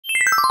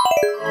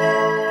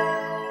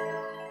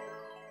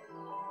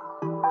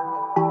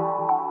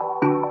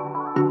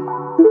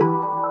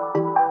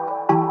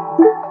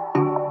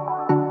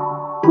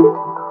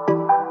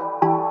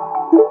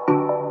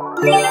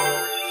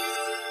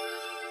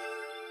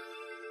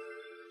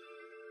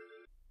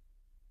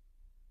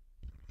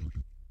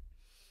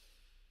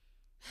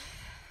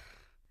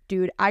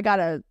dude, I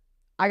gotta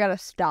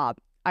stop.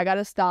 I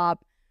gotta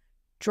stop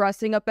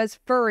dressing up as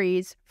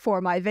furries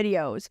for my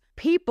videos.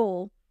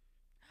 People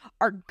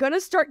are gonna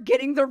start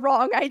getting the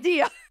wrong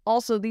idea.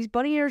 Also, these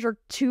bunny ears are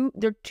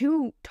they're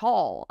too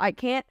tall. I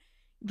can't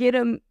get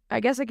them.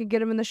 I guess I could get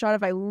them in the shot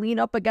if I lean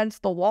up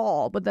against the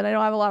wall, but then I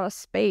don't have a lot of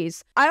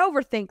space. I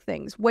overthink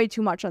things way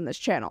too much on this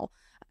channel.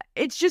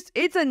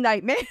 It's a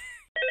nightmare.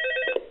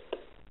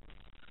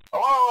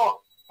 Hello?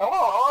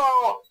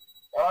 Hello?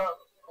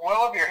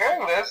 Well, if you're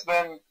hearing this,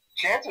 then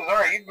chances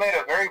are you've made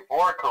a very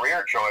poor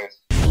career choice.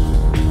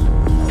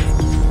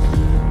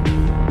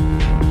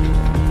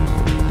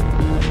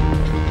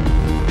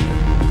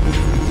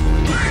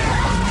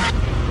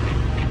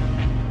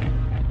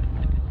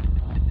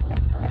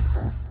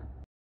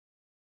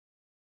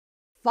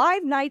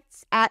 5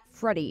 Nights at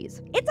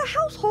Freddy's. It's a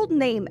household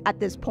name at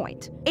this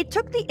point. It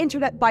took the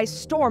internet by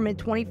storm in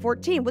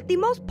 2014 with the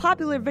most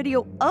popular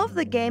video of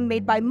the game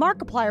made by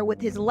Markiplier with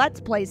his Let's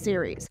Play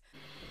series.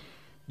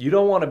 You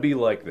don't want to be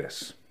like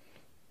this.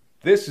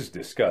 This is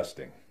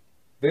disgusting.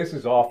 This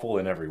is awful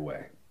in every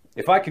way.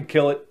 If I could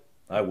kill it,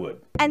 I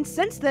would. And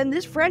since then,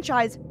 this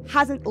franchise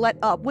hasn't let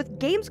up, with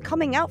games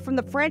coming out from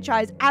the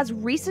franchise as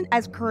recent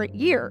as current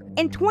year.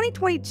 In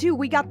 2022,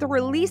 we got the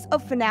release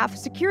of FNAF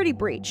Security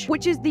Breach,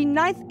 which is the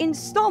 9th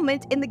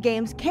installment in the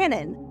game's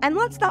canon. And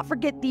let's not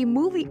forget the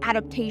movie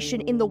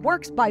adaptation in the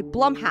works by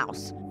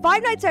Blumhouse.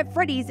 5 Nights at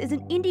Freddy's is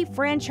an indie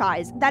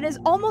franchise that is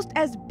almost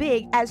as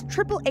big as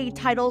AAA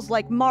titles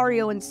like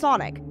Mario and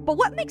Sonic. But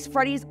what makes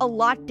Freddy's a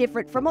lot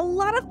different from a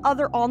lot of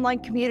other online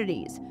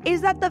communities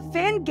is that the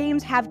fan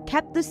games have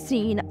kept the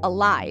scene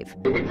alive.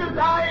 It's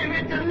alive!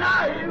 It's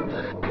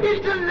alive!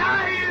 It's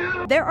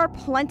alive! There are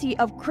plenty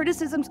of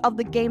criticisms of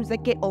the games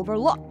that get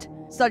overlooked,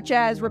 such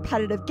as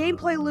repetitive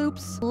gameplay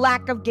loops,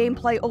 lack of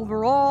gameplay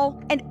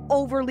overall, an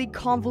overly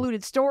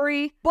convoluted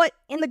story. But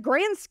in the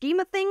grand scheme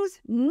of things,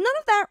 none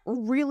of that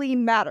really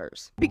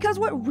matters. Because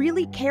what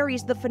really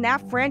carries the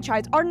FNAF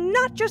franchise are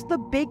not just the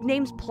big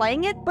names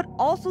playing it, but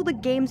also the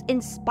games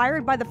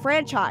inspired by the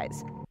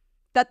franchise.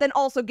 That then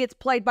also gets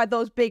played by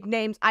those big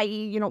names,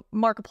 i.e., you know,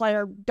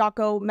 Markiplier,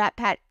 Dawko,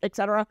 MatPat,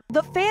 etc.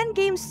 The fan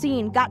game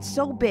scene got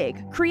so big,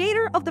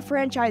 creator of the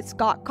franchise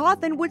Scott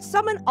Cawthon would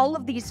summon all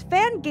of these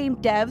fan game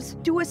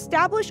devs to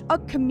establish a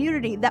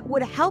community that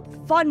would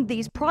help fund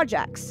these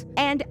projects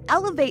and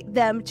elevate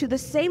them to the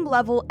same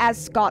level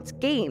as Scott's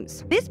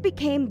games. This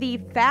became the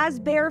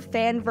Fazbear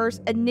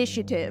Fanverse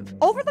Initiative.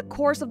 Over the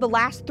course of the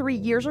last 3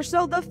 years or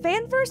so, the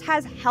Fanverse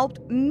has helped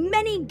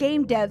many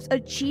game devs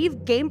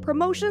achieve game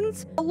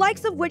promotions, the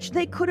likes of which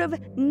they could have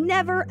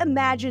never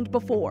imagined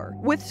before.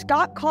 With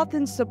Scott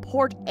Cawthon's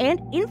support and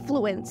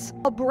influence,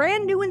 a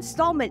brand new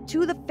installment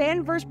to the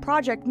Fanverse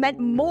project meant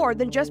more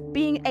than just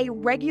being a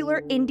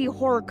regular indie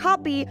horror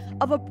copy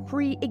of a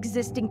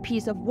pre-existing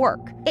piece of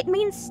work. It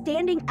means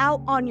standing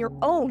out on your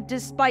own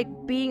despite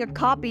being a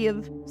copy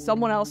of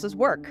someone else's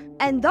work.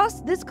 And thus,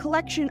 this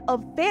collection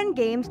of fan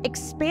games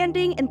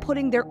expanding and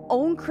putting their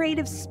own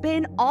creative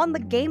spin on the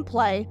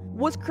gameplay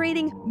was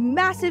creating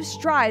massive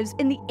strides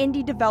in the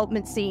indie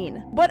development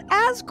scene. But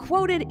as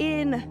quoted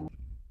in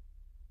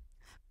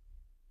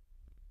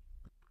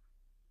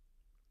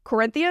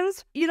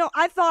Corinthians, you know,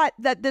 I thought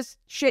that this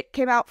shit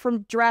came out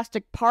from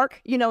Jurassic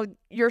Park. You know,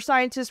 your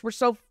scientists were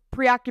so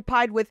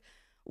preoccupied with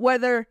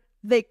whether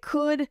they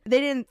could, they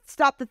didn't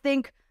stop to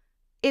think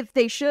if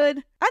they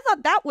should. I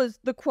thought that was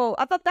the quote.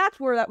 I thought that's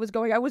where that was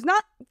going. I was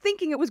not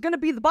thinking it was going to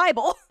be the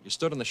Bible. You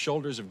stood on the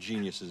shoulders of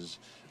geniuses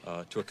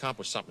to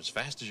accomplish something as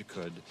fast as you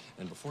could,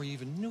 and before you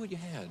even knew what you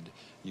had,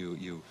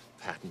 you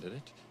patented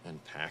it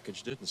and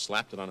packaged it and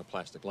slapped it on a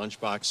plastic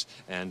lunchbox,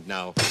 and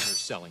now you're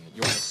selling it.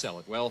 You want to sell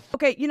it. Well,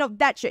 okay, you know,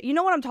 that shit. You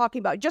know what I'm talking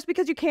about. Just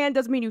because you can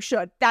doesn't mean you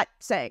should. That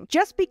saying.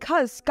 Just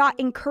because Scott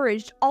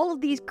encouraged all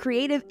of these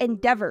creative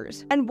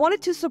endeavors and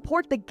wanted to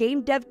support the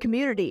game dev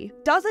community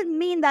doesn't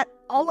mean that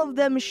all of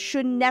them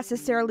should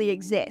necessarily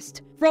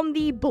exist. From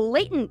the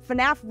blatant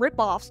FNAF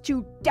ripoffs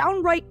to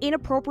downright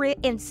inappropriate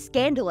and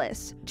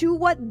scandalous to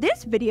what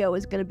this video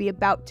is going to be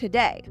about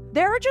today.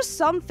 There are just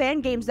some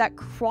fan games that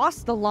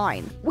cross the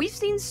line. We've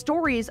seen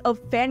stories of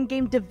fan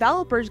game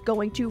developers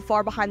going too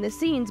far behind the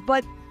scenes,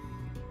 but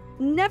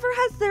never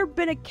has there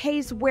been a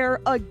case where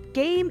a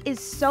game is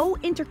so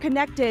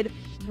interconnected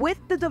with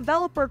the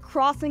developer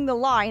crossing the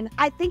line.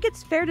 I think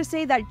it's fair to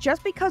say that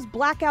just because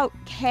Blackout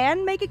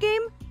can make a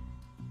game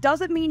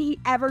doesn't mean he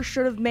ever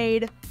should have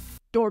made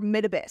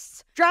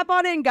Dormitabis. Strap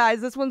on in,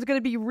 guys. This one's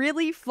gonna be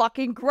really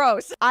fucking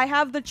gross. I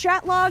have the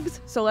chat logs,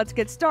 so let's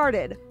get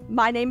started.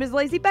 My name is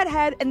Lazy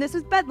Bedhead, and this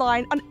is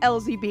Bedline on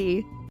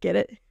LZB. Get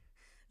it?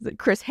 It's a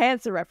Chris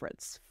Hansen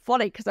reference.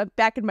 Funny, because I'm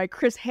back in my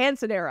Chris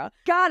Hansen era.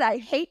 God, I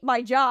hate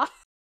my job.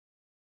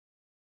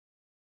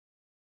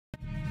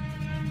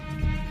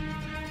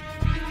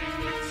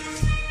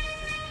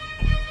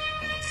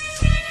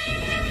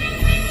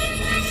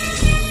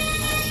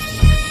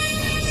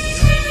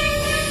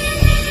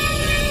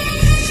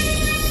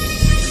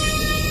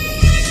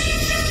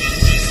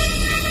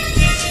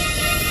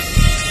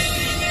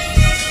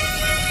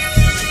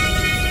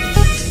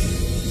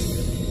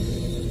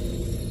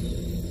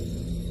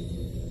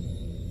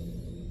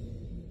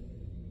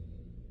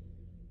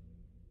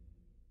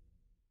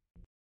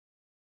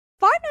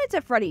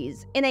 Nights at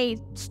Freddy's, in a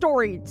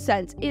story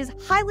sense, is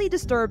highly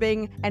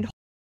disturbing and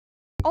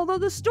although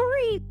the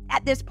story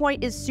at this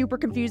point is super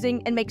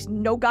confusing and makes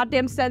no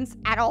goddamn sense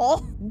at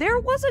all, there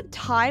was a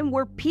time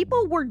where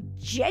people were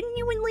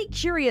genuinely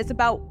curious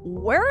about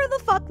where the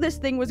fuck this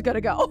thing was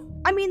gonna go.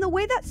 I mean, the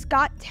way that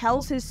Scott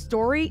tells his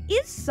story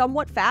is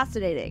somewhat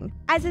fascinating,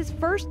 as his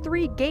first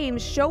 3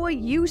 games show a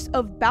use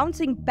of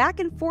bouncing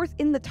back and forth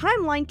in the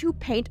timeline to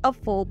paint a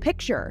full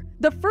picture.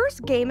 The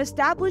first game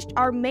established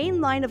our main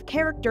line of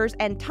characters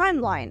and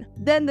timeline.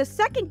 Then the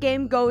second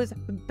game goes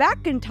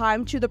back in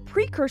time to the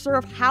precursor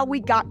of how we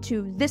got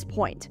to this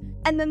point.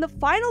 And then the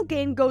final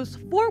game goes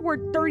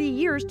forward 30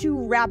 years to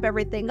wrap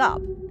everything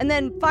up. And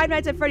then Five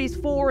Nights at Freddy's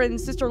 4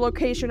 and Sister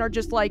Location are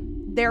just like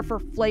there for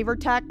flavor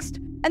text.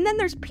 And then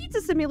there's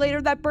Pizza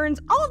Simulator that burns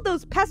all of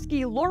those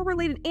pesky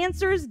lore-related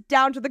answers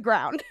down to the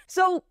ground.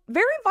 So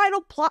very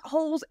vital plot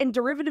holes and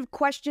derivative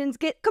questions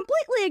get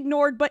completely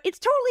ignored, but it's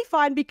totally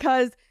fine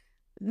because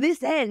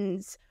this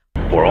ends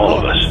for all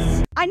of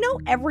us. I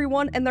know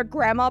everyone and their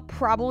grandma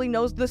probably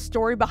knows the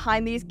story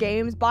behind these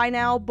games by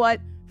now,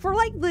 but for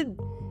like the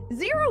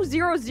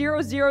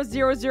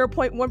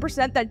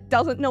 0.00000.1% that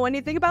doesn't know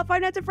anything about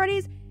Five Nights at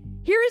Freddy's,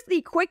 here is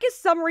the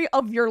quickest summary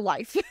of your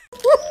life.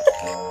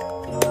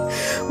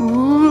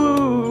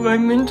 Ooh,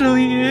 I'm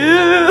mentally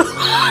ill.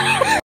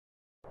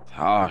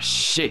 Oh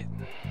shit.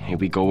 Here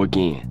we go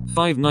again.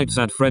 Five Nights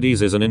at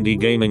Freddy's is an indie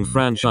gaming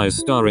franchise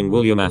starring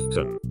William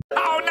Afton.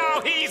 Oh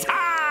no, he's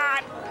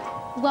hot!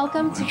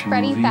 Welcome to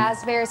Freddy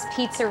Fazbear's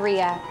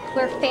Pizzeria,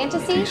 where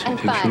fantasy and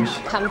fun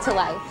come to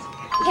life.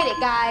 Hit it,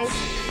 guys.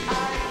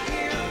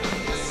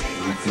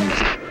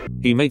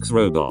 He makes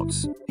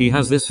robots. He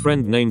has this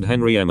friend named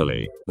Henry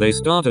Emily. They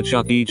start a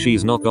Chuck E.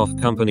 Cheese knockoff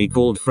company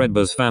called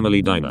Fredbear's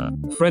Family Diner.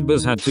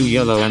 Fredbear's had 2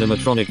 yellow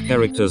animatronic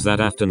characters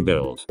that Afton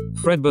built,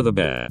 Fredbear the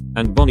Bear,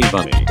 and Bonnie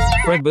Bunny.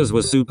 Fredbear's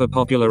was super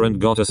popular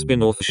and got a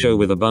spin-off show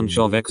with a bunch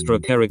of extra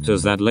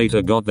characters that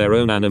later got their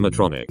own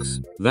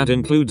animatronics. That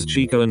includes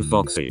Chica and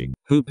Foxy,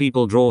 who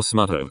people draw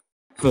smut of.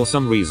 For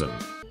some reason.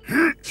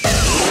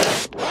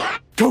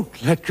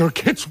 Don't let your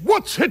kids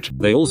watch it!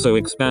 They also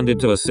expanded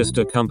to a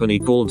sister company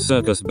called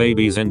Circus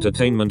Babies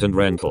Entertainment and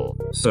Rental.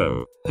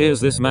 So, here's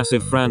this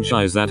massive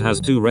franchise that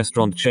has 2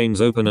 restaurant chains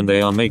open and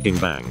they are making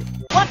bang.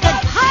 What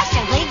could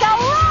possibly go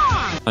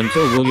wrong?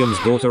 Until William's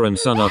daughter and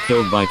son are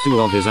killed by 2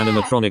 of his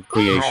animatronic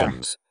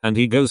creations, and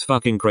he goes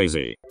fucking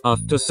crazy.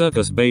 After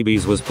Circus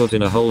Babies was put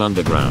in a hole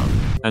underground,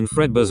 and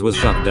Fredbear's was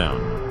shut down,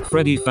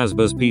 Freddy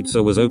Fazbear's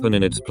Pizza was open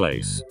in its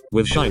place,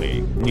 with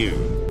shiny, new,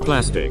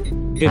 plastic,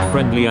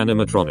 kid-friendly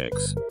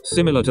animatronics,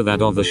 similar to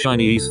that of the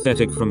shiny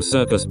aesthetic from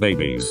Circus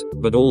Babies,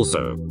 but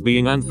also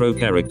being anthro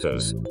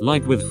characters,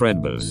 like with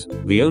Fredbear's.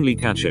 The only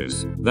catch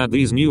is that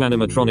these new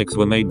animatronics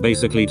were made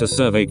basically to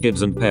survey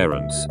kids and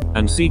parents,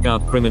 and seek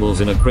out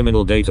criminals in a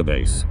criminal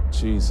database.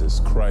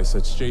 Jesus Christ,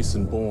 that's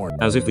Jason Bourne.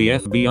 As if the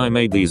FBI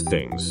made these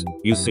things.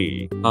 You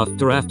see,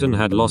 after Afton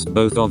had lost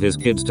both of his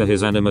kids to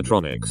his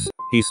animatronics,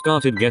 he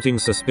started getting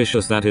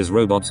suspicious that his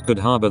robots could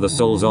harbor the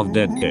souls of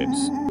dead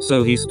kids.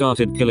 So he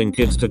started killing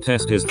kids to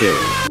test his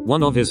theory.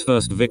 One of his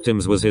first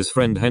victims was his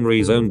friend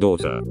Henry's own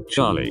daughter,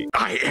 Charlie.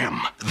 I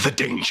am the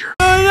danger.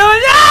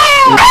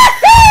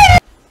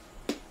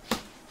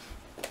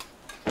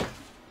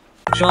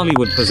 Charlie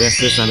would possess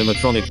this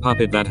animatronic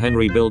puppet that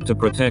Henry built to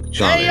protect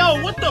Charlie. Hey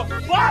yo, what the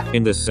fuck?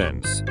 In the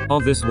sense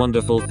of this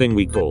wonderful thing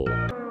we call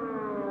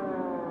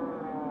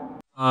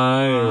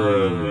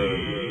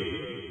irony.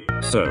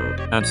 So,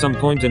 at some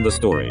point in the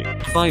story,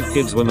 5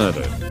 kids were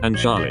murdered, and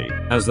Charlie,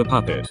 as the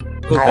puppet,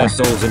 put their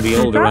souls in the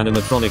older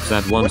animatronics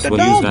that once were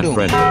used at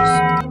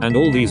Fredbear's. And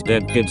all these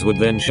dead kids would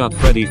then shut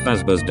Freddy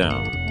Fazbear's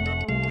down.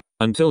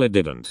 Until it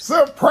didn't.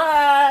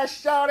 Surprise,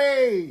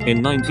 shawty!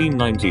 In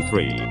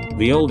 1993,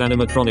 the old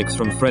animatronics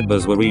from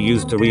Fredbear's were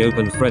reused to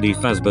reopen Freddy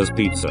Fazbear's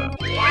Pizza.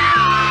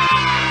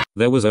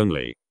 There was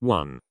only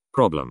one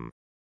problem.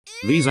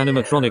 These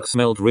animatronics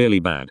smelled really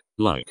bad,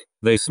 like,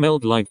 they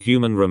smelled like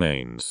human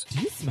remains.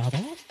 Do you smell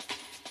that?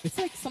 It's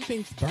like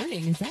something's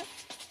burning. Is that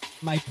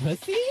my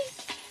pussy?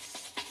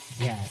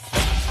 Yes.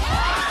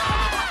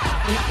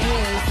 It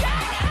is.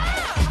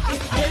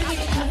 It's burning.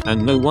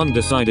 And no one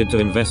decided to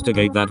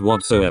investigate that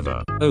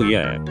whatsoever. Oh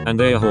yeah, and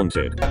they are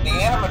haunted. The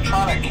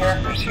animatronic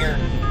characters here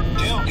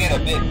do get a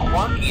bit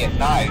quirky at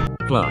night.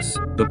 Plus,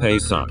 the pay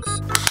sucks.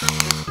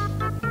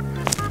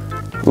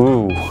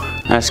 Ooh,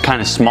 that's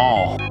kinda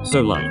small.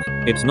 So like,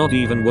 it's not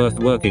even worth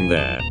working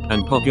there,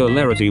 and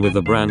popularity with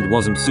the brand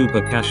wasn't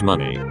super cash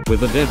money,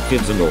 with the dead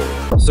kids and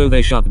all, so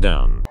they shut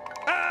down.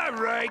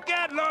 Alright,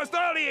 get lost,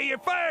 all of you. You're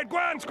fired. Go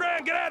on,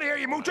 scram, get out of here,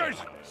 you moochers.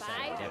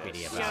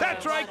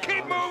 That's right,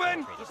 keep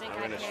moving.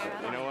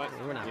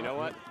 You know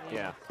what?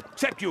 Yeah.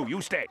 Except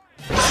you stay.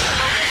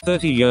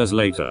 30 years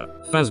later,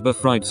 Fazbear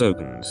Frights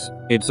opens.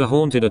 It's a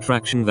haunted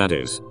attraction that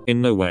is,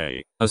 in no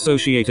way,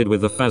 associated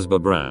with the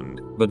Fazbear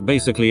brand, but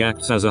basically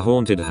acts as a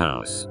haunted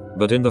house.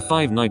 But in the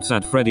Five Nights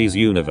at Freddy's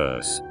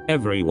universe,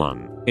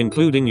 everyone,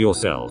 including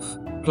yourself,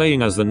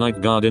 Playing as the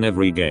night guard in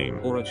every game,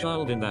 or a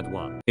child in that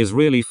one, is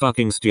really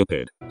fucking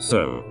stupid.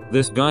 So,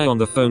 this guy on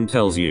the phone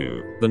tells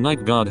you, the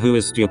night guard who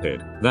is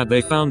stupid, that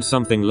they found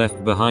something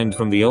left behind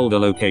from the older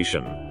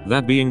location.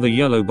 That being the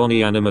yellow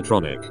Bonnie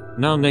animatronic,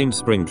 now named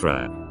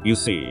Springtrap. You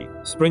see,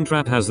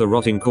 Springtrap has the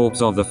rotting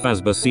corpse of the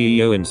Fazbear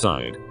CEO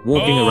inside,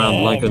 walking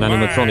around like an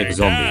animatronic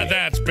zombie. God,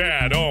 that's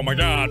bad. Oh my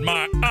god,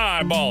 my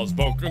eyeballs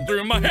poking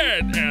through my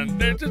head,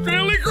 and it's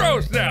really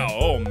gross now.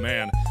 Oh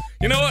man.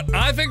 You know what?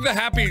 I think the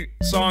happy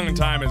song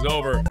time is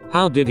over.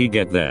 How did he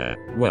get there?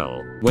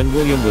 Well, when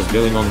William was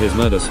going on his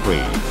murder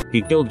spree,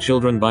 he killed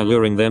children by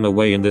luring them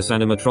away in this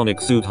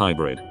animatronic suit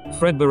hybrid.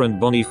 Fredbear and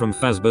Bonnie from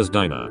Fazbear's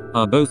Diner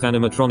are both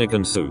animatronic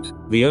and suit.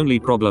 The only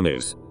problem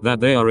is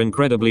that they are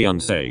incredibly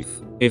unsafe.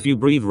 If you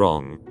breathe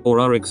wrong, or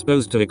are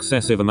exposed to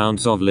excessive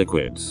amounts of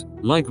liquids,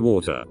 like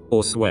water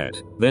or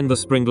sweat, then the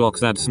spring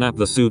locks that snap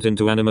the suit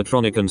into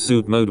animatronic and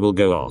suit mode will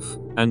go off,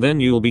 and then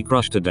you'll be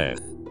crushed to death.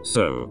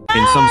 So,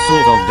 in some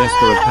sort of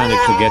desperate panic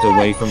to get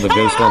away from the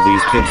ghost of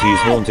these kids he's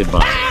haunted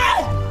by.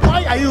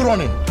 Why are you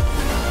running?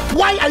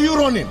 Why are you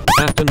running?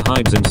 Afton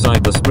hides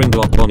inside the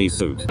Springlock Bonnie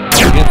suit. He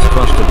gets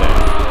crushed to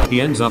death. He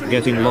ends up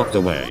getting locked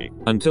away,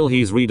 until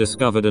he's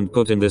rediscovered and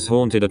put in this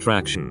haunted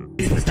attraction.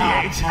 The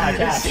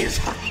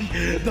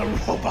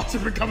robots are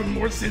becoming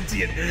more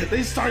sentient.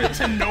 They started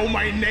to know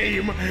my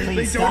name.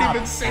 Please They don't stop,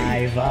 even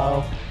say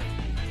Ivo.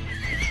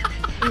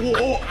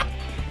 Whoa.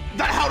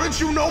 How did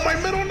you know my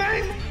middle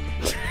name?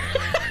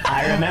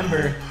 I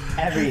remember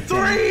everything.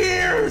 3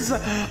 years!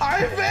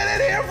 I've been in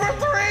here for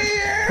 3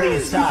 years!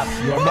 Please stop.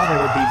 Your mother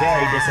would be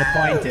very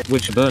disappointed.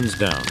 Which burns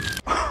down.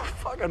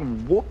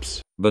 Fucking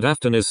whoops. But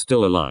Afton is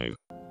still alive.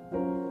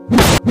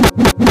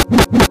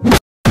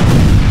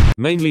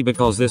 Mainly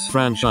because this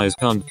franchise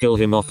can't kill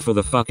him off for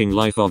the fucking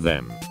life of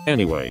them.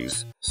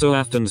 Anyways, so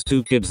Afton's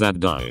 2 kids that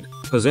died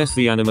possess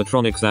the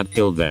animatronics that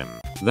killed them.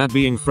 That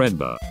being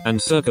Fredbear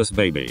and Circus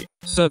Baby.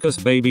 Circus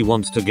Baby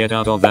wants to get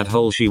out of that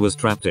hole she was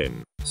trapped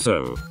in.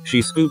 So,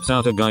 she scoops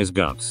out a guy's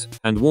guts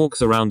and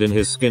walks around in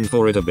his skin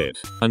for it a bit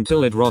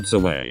until it rots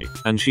away,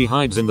 and she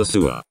hides in the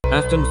sewer.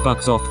 Afton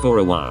fucks off for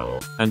a while,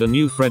 and a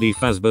new Freddy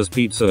Fazbear's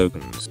Pizza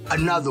opens.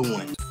 Another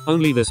one.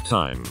 Only this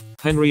time,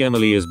 Henry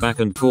Emily is back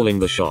and calling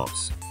the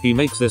shots. He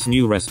makes this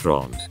new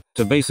restaurant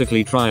to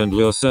basically try and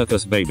lure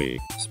Circus Baby,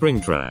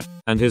 Springtrap,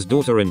 and his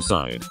daughter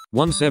inside.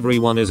 Once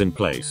everyone is in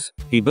place,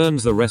 he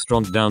burns the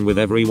restaurant down with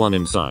everyone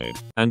inside,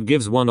 and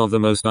gives one of the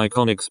most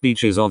iconic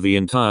speeches of the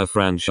entire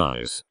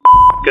franchise.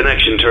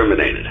 Connection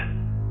terminated.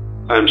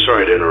 I'm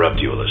sorry to interrupt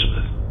you,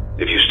 Elizabeth.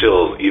 If you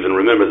still even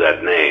remember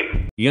that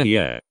name.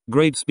 Yeah,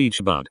 great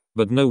speech bud,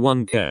 but no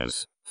one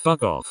cares.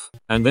 Fuck off.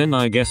 And then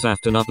I guess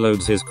Afton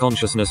uploads his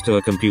consciousness to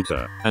a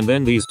computer, and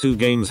then these 2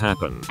 games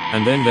happen,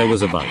 and then there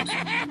was a bite.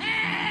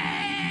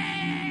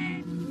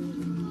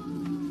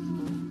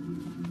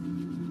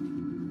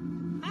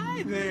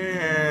 Hi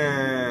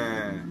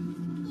there.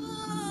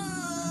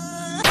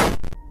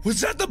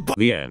 Was that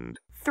the end?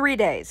 3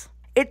 days.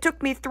 It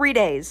took me 3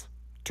 days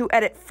to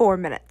edit 4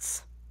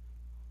 minutes.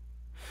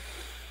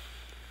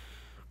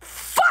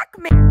 Fuck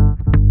me!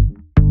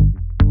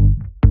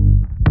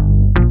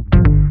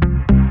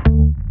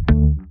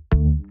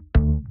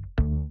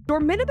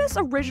 Dormitabis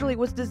originally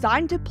was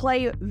designed to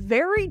play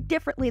very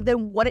differently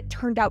than what it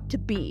turned out to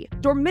be.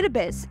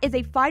 Dormitabis is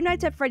a Five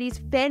Nights at Freddy's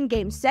fan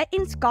game set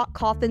in Scott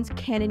Cawthon's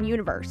canon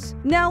universe.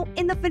 Now,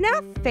 in the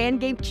FNAF fan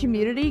game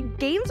community,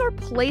 games are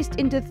placed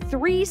into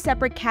 3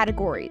 separate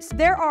categories.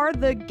 There are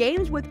the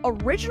games with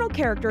original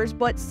characters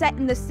but set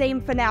in the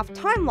same FNAF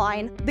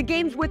timeline, the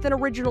games with an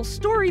original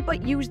story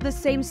but use the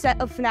same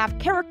set of FNAF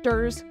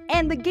characters,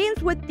 and the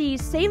games with the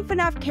same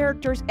FNAF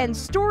characters and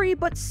story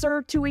but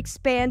serve to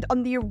expand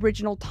on the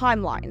original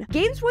timeline.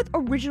 Games with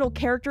original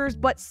characters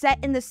but set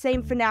in the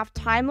same FNAF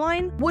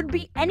timeline would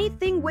be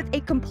anything with a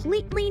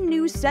completely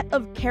new set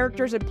of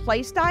characters and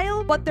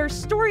playstyle, but their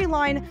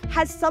storyline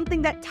has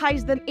something that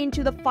ties them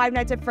into the Five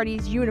Nights at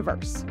Freddy's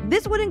universe.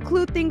 This would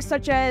include things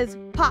such as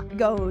Pot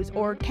Goes,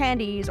 or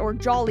Candies, or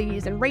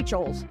Jollies, and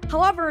Rachels.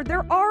 However,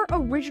 there are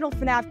original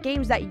FNAF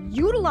games that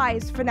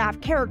utilize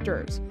FNAF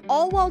characters,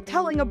 all while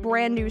telling a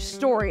brand new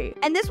story.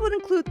 And this would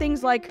include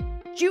things like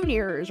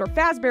Juniors, or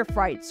Fazbear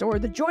Frights, or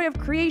The Joy of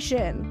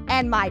Creation,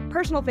 and my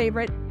personal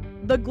favorite,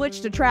 The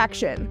Glitched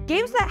Attraction.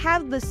 Games that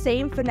have the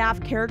same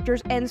FNAF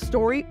characters and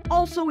story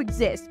also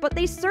exist, but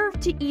they serve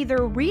to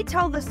either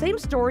retell the same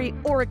story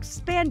or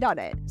expand on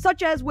it,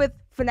 such as with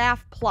FNAF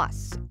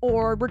Plus,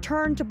 or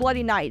Return to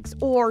Bloody Nights,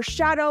 or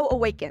Shadow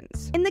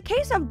Awakens. In the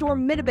case of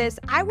Dormitabis,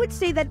 I would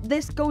say that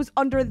this goes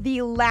under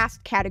the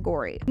last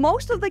category.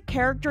 Most of the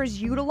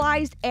characters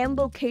utilized and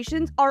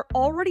locations are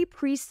already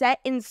preset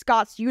in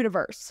Scott's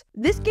universe.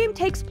 This game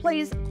takes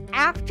place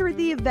after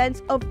the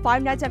events of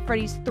Five Nights at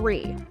Freddy's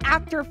 3,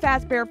 after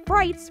Fazbear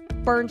Frights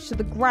burns to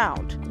the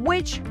ground,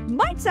 which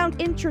might sound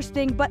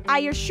interesting, but I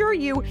assure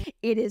you,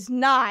 it is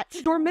not.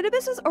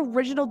 Dormitabis'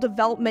 original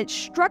development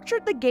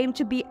structured the game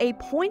to be a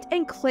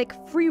point-and-click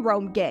free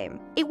roam game.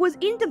 It was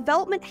in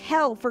development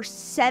hell for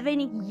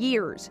 7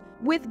 years,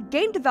 with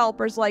game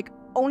developers like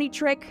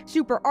Onitrick,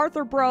 Super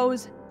Arthur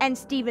Bros, and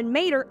Stephen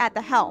Mater at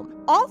the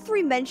helm. All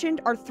three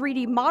mentioned are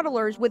 3D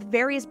modelers with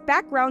various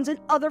backgrounds in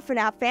other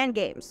FNAF fan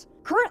games.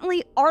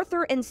 Currently,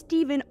 Arthur and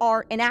Stephen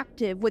are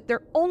inactive, with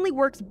their only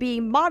works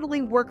being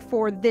modeling work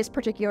for this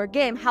particular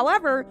game.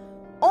 However,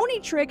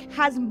 Onitrick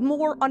has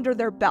more under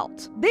their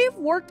belt. They've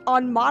worked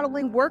on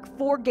modeling work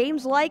for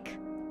games like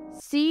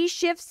Sea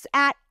Shifts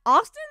at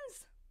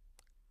Austin's?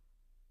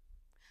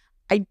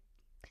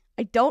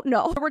 I don't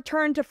know. The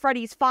Return to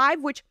Freddy's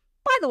 5, which,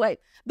 by the way,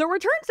 the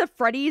Return to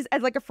Freddy's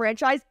as like a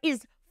franchise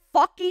is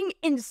fucking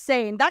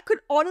insane. That could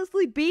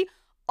honestly be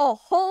a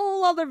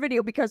whole other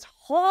video because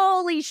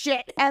holy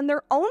shit. And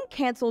their own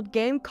canceled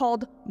game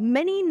called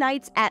Many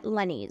Nights at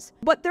Lenny's.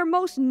 But their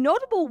most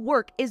notable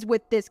work is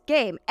with this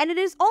game, and it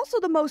is also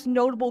the most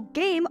notable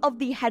game of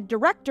the head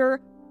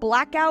director,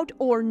 Blackout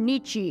or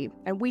Nietzsche,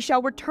 and we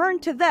shall return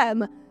to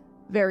them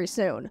very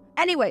soon.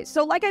 Anyway,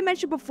 so like I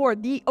mentioned before,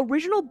 the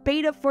original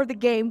beta for the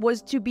game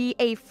was to be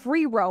a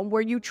free roam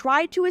where you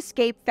tried to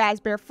escape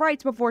Fazbear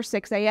Frights before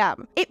 6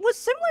 a.m. It was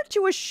similar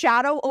to a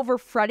Shadow over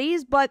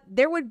Freddy's, but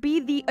there would be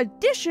the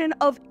addition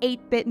of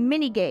 8-bit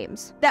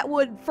minigames that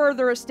would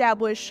further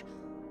establish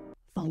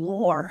the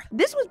lore.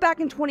 This was back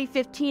in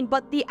 2015,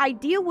 but the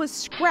idea was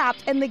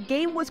scrapped and the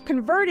game was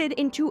converted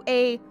into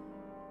a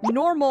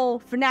normal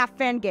FNAF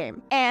fan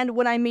game. And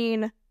when I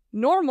mean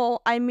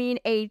normal, I mean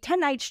a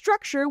 10-night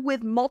structure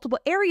with multiple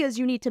areas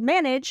you need to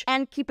manage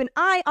and keep an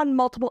eye on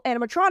multiple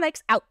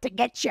animatronics out to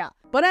get ya.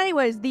 But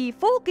anyways, the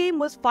full game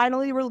was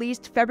finally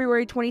released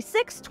February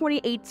 26,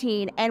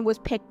 2018 and was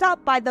picked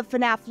up by the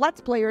FNAF Let's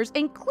Players,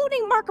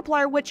 including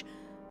Markiplier, which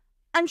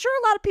I'm sure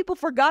a lot of people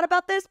forgot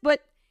about this,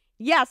 but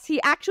yes,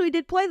 he actually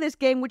did play this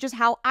game, which is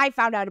how I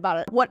found out about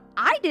it. What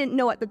I didn't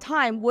know at the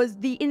time was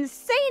the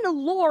insane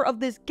lore of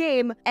this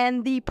game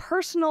and the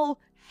personal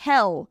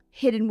hell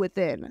hidden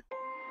within.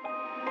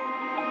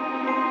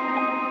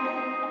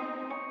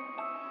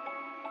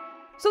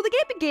 So the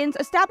game begins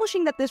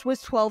establishing that this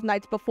was 12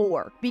 nights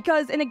before,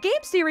 because in a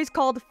game series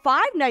called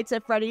 5 Nights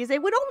at Freddy's,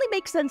 it would only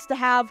make sense to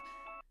have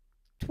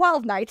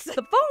 12 nights.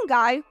 The phone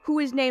guy, who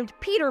is named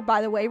Peter,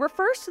 by the way,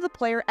 refers to the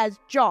player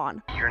as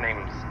John. Your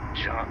name's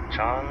John?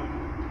 John?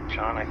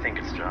 I think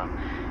it's John.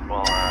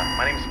 Well,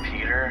 my name's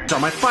Peter. So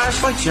my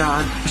flashlight,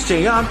 John.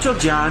 Stay up till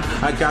John.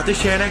 I got this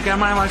shit, I got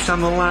my life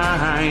on the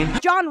line.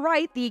 John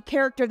Wright, the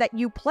character that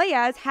you play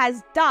as,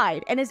 has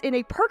died and is in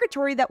a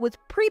purgatory that was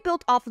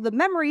pre-built off of the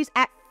memories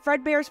at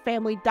Fredbear's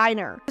Family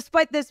Diner.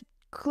 Despite this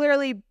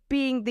clearly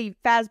being the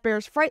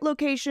Fazbear's Fright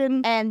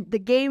location, and the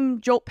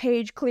game jolt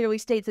page clearly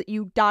states that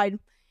you died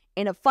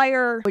in a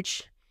fire,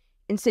 which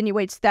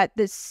insinuates that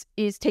this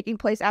is taking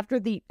place after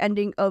the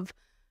ending of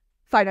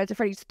Five Nights at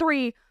Freddy's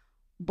 3,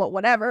 but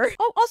whatever.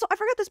 Oh, also, I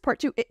forgot this part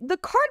too. The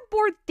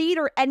cardboard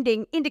theater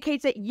ending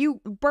indicates that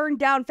you burned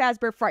down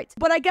Fazbear Frights,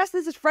 but I guess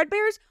this is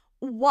Fredbear's?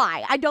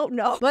 Why? I don't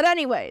know. But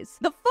anyways,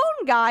 the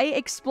phone guy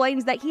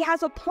explains that he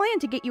has a plan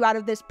to get you out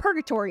of this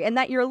purgatory and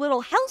that your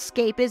little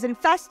hellscape is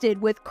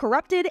infested with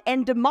corrupted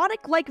and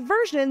demonic-like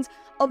versions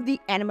of the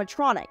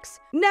animatronics.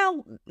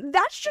 Now,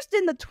 that's just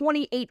in the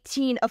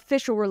 2018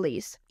 official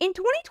release. In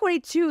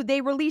 2022,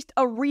 they released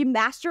a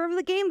remaster of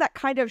the game that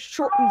kind of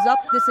shortens up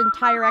this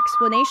entire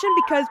explanation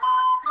because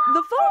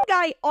the phone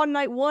guy on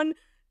night 1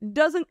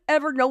 doesn't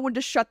ever know when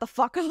to shut the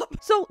fuck up.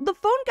 So the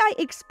phone guy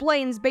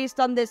explains, based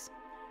on this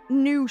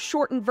new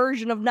shortened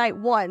version of night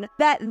 1,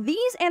 that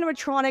these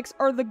animatronics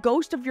are the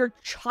ghost of your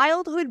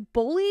childhood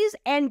bullies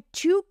and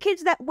 2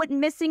 kids that went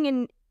missing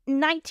in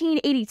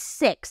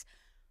 1986.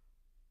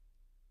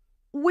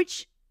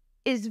 Which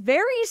is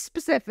very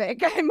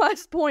specific, I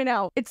must point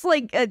out. It's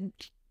like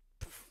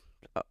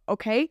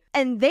okay?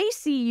 And they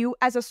see you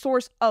as a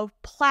source of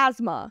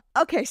plasma.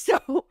 Okay,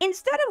 so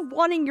instead of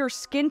wanting your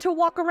skin to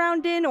walk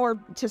around in or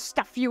to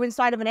stuff you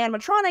inside of an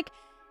animatronic,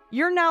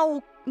 you're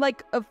now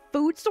like a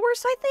food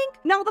source, I think?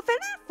 Now, the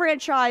FNAF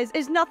franchise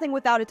is nothing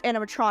without its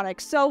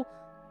animatronics, so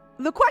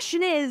the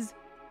question is,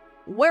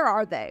 where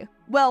are they?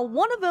 Well,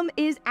 one of them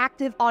is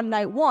active on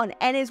night 1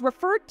 and is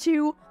referred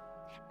to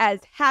as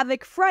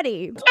Havoc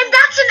Freddy. And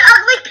that's an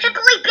ugly,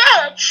 pimply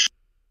bitch!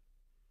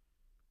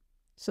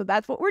 So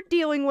that's what we're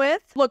dealing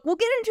with. Look, we'll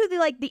get into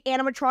the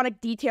animatronic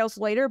details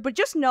later, but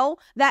just know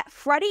that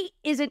Freddy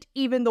isn't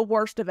even the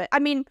worst of it. I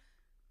mean,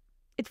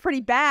 it's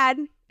pretty bad.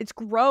 It's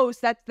gross.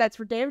 That's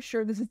for damn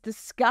sure. This is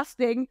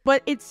disgusting,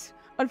 but it's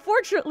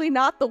unfortunately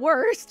not the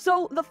worst.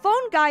 So the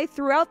phone guy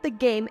throughout the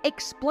game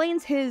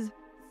explains his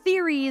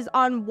theories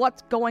on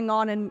what's going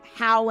on and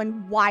how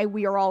and why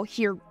we are all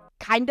here,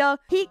 kinda.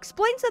 He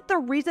explains that the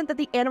reason that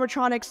the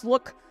animatronics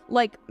look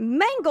like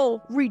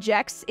mangle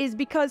rejects is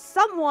because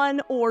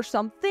someone or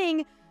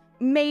something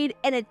made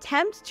an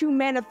attempt to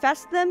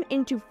manifest them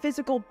into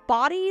physical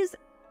bodies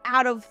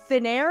out of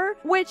thin air,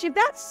 which, if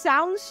that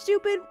sounds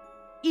stupid,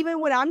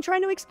 even when I'm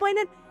trying to explain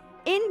it,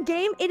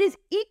 in-game, it is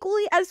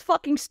equally as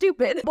fucking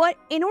stupid. But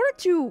in order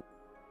to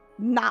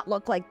not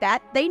look like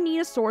that, they need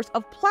a source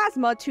of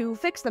plasma to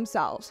fix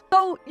themselves.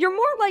 So you're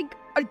more like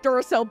a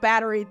Duracell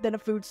battery than a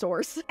food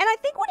source. And I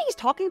think when he's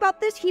talking about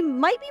this, he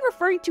might be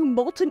referring to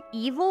Molten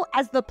Evil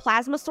as the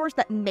plasma source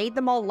that made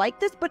them all like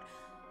this, but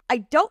I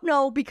don't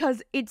know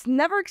because it's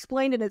never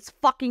explained and it's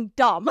fucking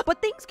dumb.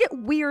 But things get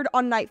weird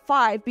on night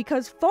 5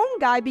 because Phone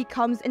Guy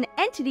becomes an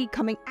entity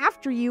coming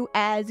after you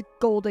as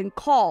Golden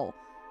Call.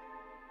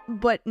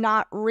 But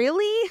not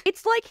really.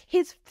 It's like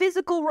his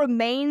physical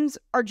remains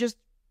are just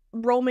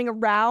roaming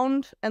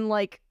around and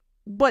like,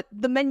 but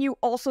the menu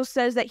also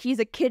says that he's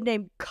a kid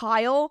named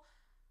Kyle.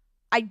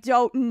 I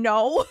don't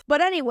know.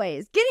 But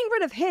anyways, getting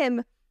rid of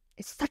him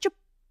is such a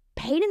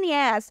pain in the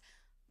ass,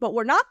 but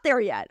we're not there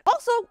yet.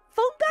 Also,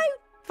 Phone Guy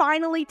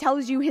finally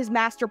tells you his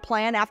master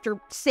plan after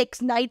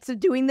 6 nights of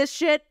doing this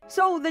shit.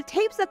 So the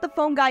tapes that the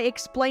Phone Guy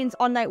explains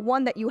on night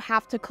 1 that you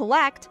have to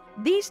collect,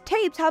 these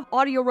tapes have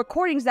audio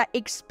recordings that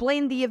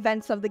explain the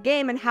events of the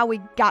game and how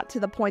we got to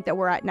the point that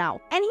we're at now.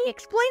 And he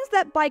explains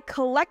that by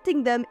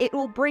collecting them, it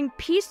will bring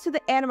peace to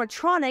the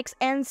animatronics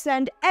and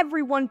send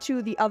everyone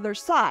to the other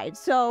side.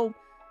 So,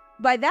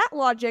 by that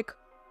logic,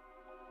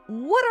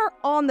 what are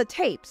on the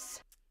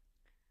tapes?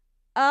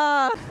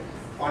 Wanna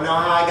know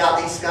how I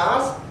got these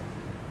scars?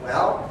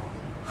 Well,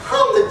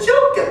 I'm the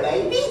Joker,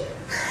 baby!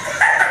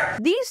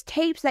 These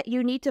tapes that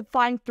you need to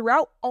find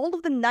throughout all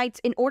of the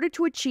nights in order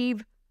to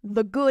achieve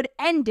the good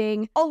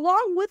ending,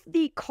 along with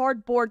the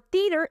cardboard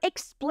theater,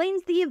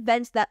 explains the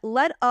events that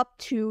led up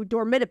to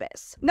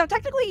Dormitabis. Now,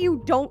 technically,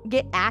 you don't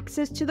get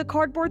access to the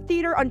cardboard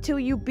theater until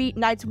you beat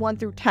nights 1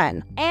 through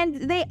 10, and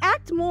they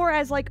act more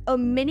as like a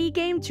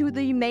mini-game to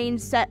the main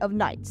set of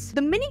nights.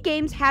 The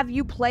mini-games have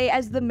you play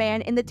as the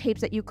man in the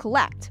tapes that you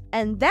collect,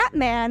 and that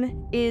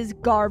man is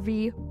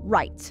Garvey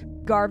Wright.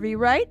 Garvey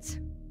Wright?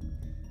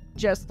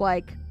 Just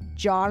like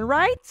John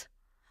Wright?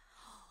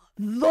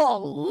 The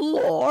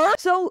lore?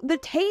 So the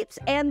tapes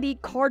and the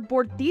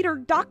cardboard theater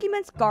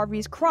documents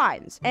Garvey's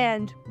crimes.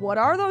 And what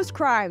are those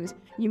crimes?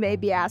 You may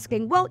be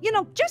asking. Well, you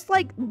know, just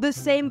like the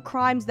same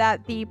crimes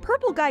that the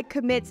purple guy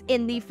commits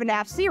in the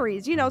FNAF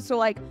series, you know, so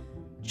like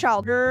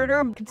child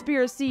murder,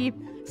 conspiracy,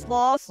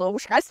 sloth,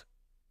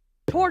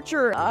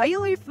 torture,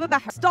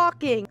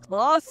 stalking,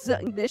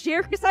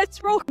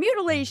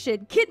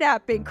 mutilation,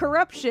 kidnapping,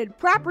 corruption,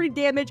 property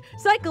damage,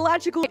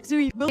 psychological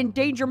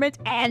endangerment,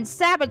 and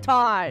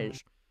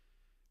sabotage.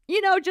 You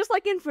know, just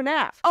like in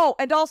FNAF. Oh,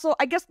 and also,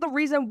 I guess the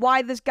reason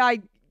why this guy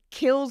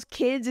kills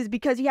kids is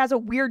because he has a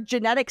weird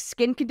genetic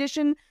skin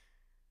condition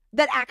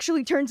that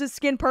actually turns his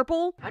skin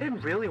purple. I didn't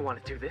really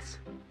want to do this.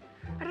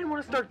 I didn't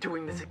want to start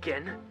doing this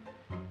again.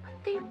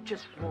 But they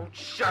just won't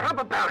shut up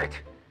about it.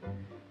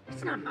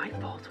 It's not my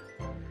fault.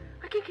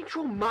 I can't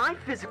control my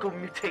physical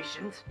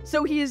mutations.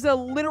 So he is a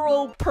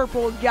literal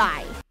purple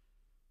guy.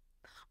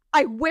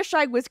 I wish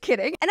I was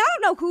kidding. And I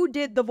don't know who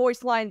did the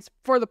voice lines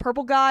for the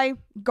purple guy,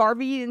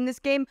 Garvey, in this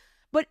game,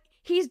 but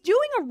he's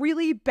doing a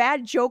really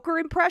bad Joker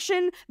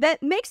impression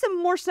that makes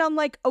him more sound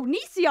like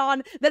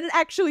Onision than it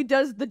actually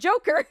does the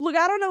Joker. Look,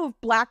 I don't know if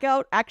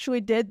Blackout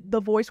actually did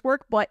the voice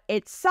work, but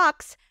it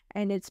sucks,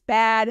 and it's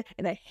bad,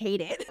 and I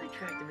hate it. I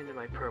dragged him into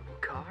my purple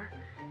car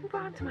and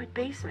brought him to my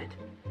basement.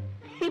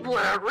 He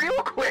bled out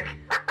real quick.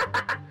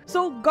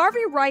 So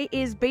Garvey Wright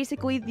is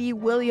basically the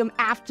William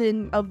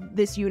Afton of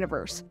this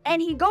universe.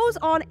 And he goes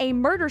on a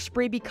murder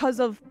spree because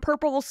of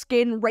purple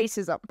skin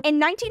racism. In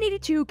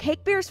 1982,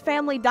 Cake Bear's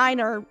Family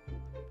Diner...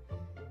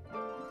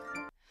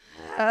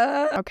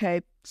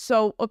 okay,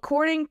 so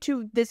according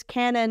to this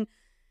canon,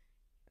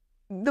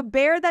 the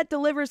bear that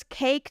delivers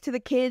cake to the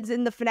kids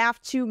in the FNAF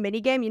 2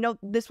 minigame, you know,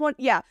 this one?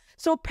 Yeah.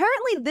 So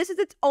apparently this is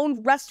its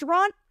own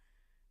restaurant.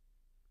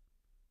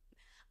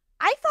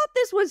 I thought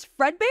this was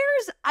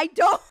Fredbear's. I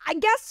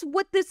guess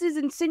what this is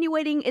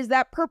insinuating is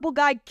that purple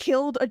guy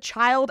killed a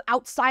child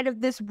outside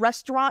of this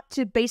restaurant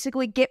to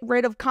basically get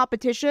rid of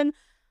competition.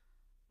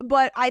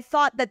 But I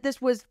thought that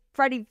this was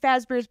Freddy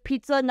Fazbear's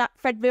Pizza, not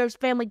Fredbear's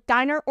Family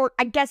Diner, or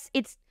I guess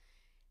it's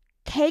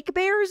Cake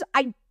Bear's.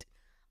 I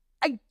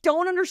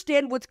don't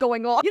understand what's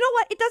going on. You know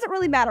what? It doesn't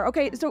really matter.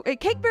 Okay, so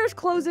Cake Bear's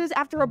closes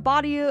after a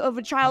body of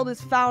a child is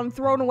found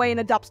thrown away in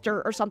a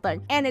dumpster or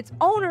something. And its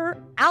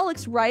owner,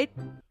 Alex Wright,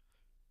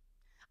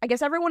 I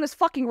guess everyone is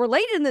fucking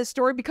related in this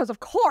story because,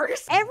 of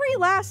course, every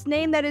last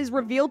name that is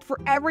revealed for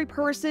every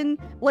person,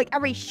 like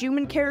every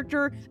human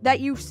character that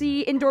you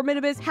see in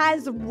Dormitabis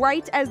has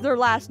Wright as their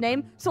last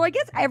name, so I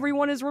guess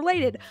everyone is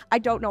related. I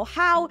don't know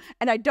how,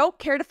 and I don't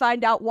care to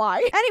find out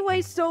why.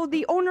 Anyway, so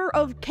the owner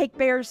of Cake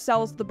Bears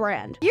sells the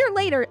brand. A year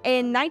later,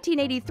 in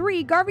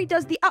 1983, Garvey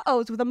does the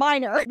uh-ohs with a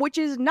minor, which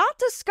is not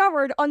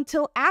discovered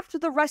until after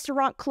the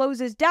restaurant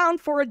closes down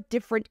for a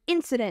different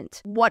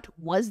incident. What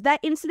was that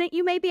incident,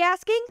 you may be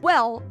asking?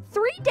 Well,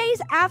 3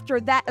 days after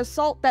that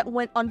assault that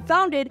went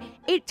unfounded,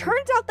 it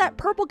turns out that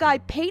purple guy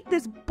paid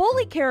this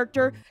bully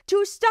character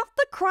to stuff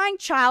the crying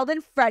child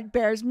in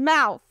Fredbear's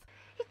mouth.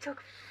 It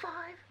took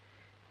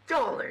 $5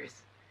 to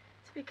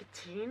make a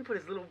teen put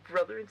his little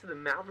brother into the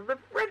mouth of the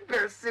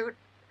Fredbear suit.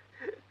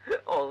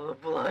 All the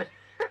blood.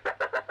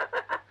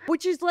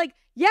 Which is like,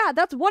 yeah,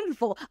 that's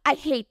wonderful. I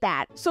hate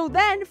that. So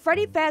then,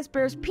 Freddy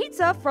Fazbear's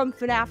Pizza from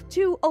FNAF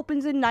 2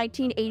 opens in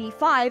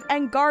 1985,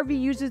 and Garvey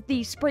uses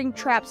the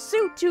Springtrap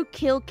suit to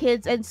kill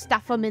kids and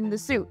stuff them in the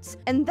suits.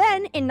 And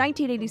then, in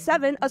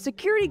 1987, a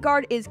security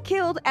guard is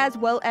killed, as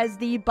well as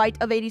the Bite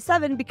of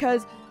 87,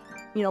 because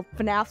you know,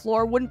 FNAF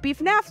lore wouldn't be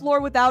FNAF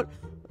lore without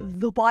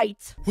the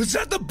bite. Was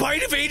that the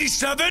bite of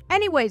 87?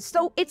 Anyways,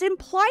 so it's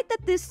implied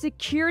that this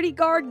security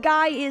guard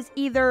guy is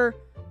either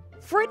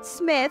Fritz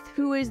Smith,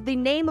 who is the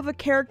name of a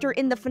character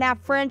in the FNAF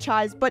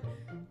franchise, but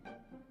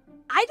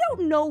I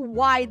don't know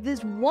why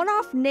this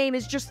one-off name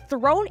is just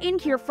thrown in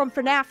here from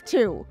FNAF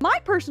 2. My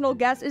personal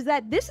guess is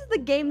that this is the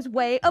game's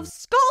way of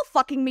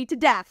skull-fucking me to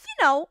death.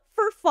 You know,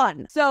 for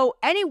fun. So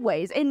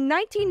anyways, in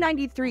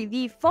 1993,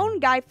 the phone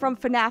guy from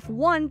FNAF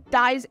 1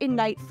 dies in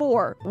Night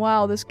 4.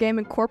 Wow, this game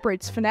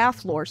incorporates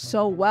FNAF lore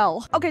so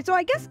well. Okay, so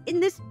I guess in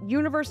this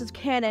universe's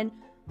canon,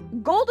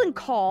 Golden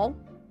Call,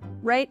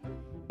 right,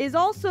 is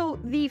also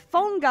the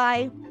phone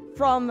guy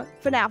from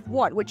FNAF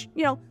 1, which,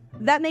 you know,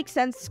 that makes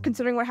sense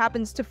considering what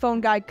happens to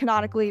phone guy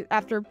canonically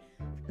after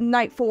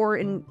Night 4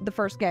 in the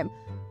first game.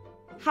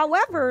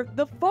 However,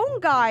 the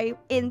phone guy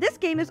in this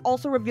game is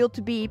also revealed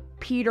to be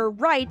Peter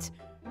Wright,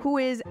 who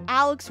is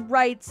Alex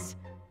Wright's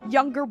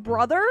younger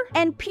brother.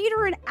 And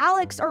Peter and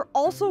Alex are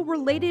also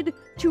related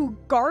to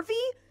Garvey,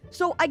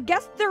 so I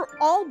guess they're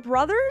all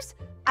brothers,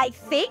 I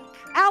think?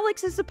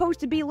 Alex is supposed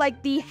to be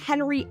like the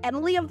Henry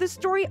Emily of this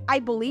story, I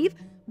believe,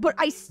 but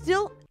I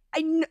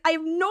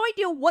have no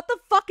idea what the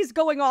fuck is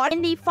going on.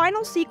 In the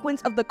final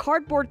sequence of the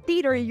Cardboard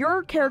Theater,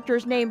 your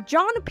character's name,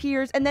 John,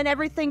 appears, and then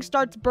everything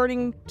starts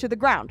burning to the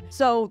ground.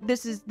 So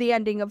this is the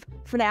ending of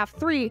FNAF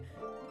 3,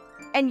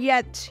 and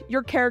yet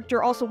your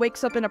character also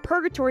wakes up in a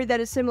purgatory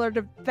that is similar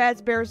to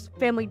Fazbear's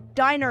Family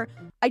Diner.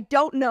 I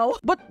don't know.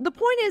 But the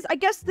point is, I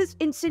guess this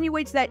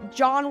insinuates that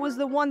John was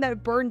the one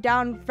that burned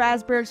down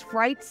Fazbear's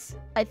Frights,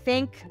 I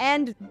think.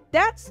 And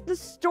that's the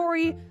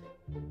story.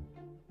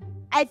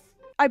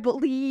 I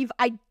believe.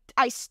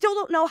 I still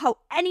don't know how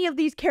any of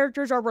these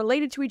characters are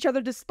related to each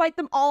other despite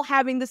them all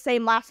having the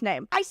same last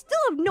name. I still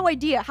have no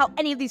idea how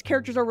any of these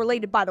characters are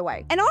related, by the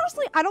way. And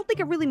honestly, I don't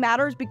think it really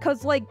matters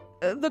because, like,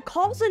 the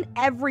calls in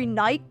every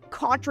night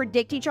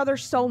contradict each other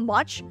so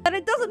much that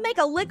it doesn't make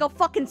a lick of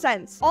fucking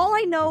sense. All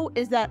I know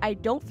is that I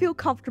don't feel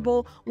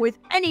comfortable with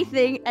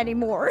anything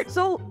anymore.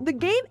 So the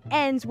game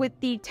ends with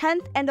the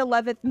 10th and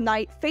 11th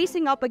night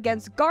facing up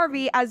against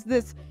Garvey as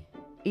this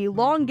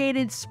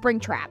elongated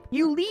Springtrap.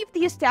 You leave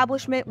the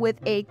establishment with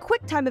a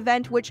quick time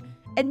event, which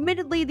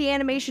admittedly the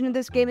animation in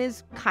this game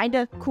is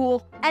kinda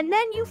cool. And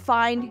then you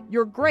find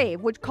your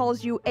grave, which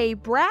calls you a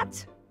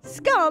brat,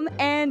 scum,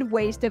 and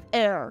waste of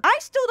air. I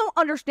still don't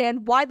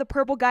understand why the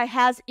purple guy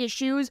has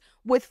issues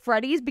with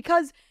Freddy's,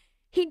 because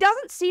he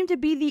doesn't seem to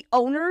be the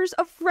owners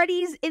of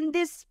Freddy's in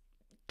this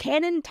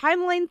canon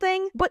timeline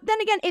thing. But then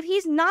again, if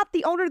he's not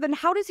the owner, then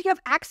how does he have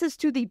access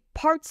to the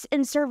parts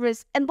and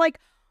service? And like,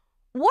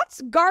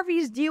 what's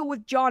Garvey's deal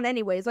with John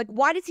anyways? Like,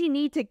 why does he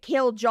need to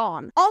kill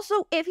John?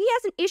 Also, if he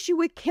has an issue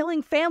with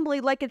killing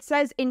family like it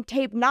says in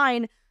tape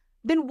 9,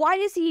 then why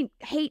does he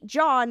hate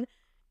John?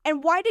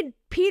 And why did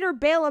Peter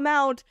bail him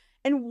out?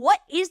 And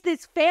what is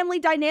this family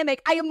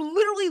dynamic? I am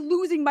literally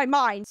losing my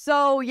mind.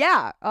 So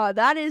yeah,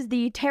 that is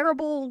the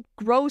terrible,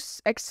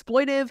 gross,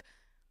 exploitive,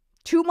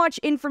 too much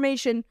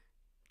information,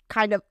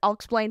 kind of, I'll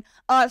explain,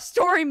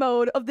 story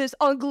mode of this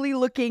ugly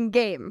looking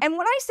game. And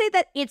when I say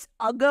that it's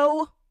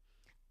uggo,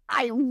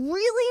 I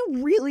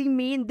really, really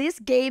mean this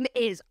game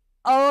is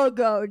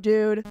uggo,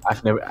 dude.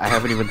 I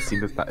haven't even seen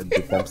the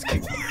thumb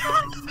skin.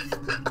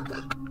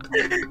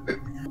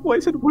 Why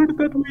is it worded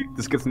that way?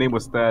 This kid's name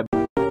was Thad.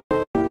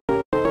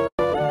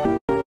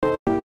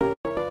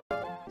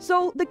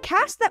 So the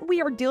cast that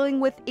we are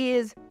dealing with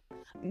is,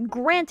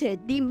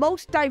 granted, the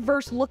most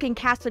diverse looking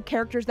cast of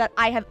characters that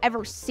I have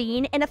ever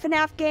seen in a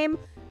FNAF game,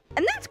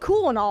 and that's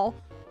cool and all,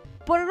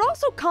 but it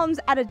also comes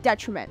at a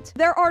detriment.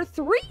 There are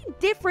 3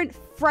 different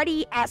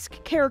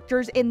Freddy-esque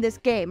characters in this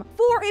game.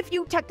 4 if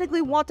you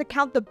technically want to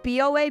count the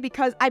BOA,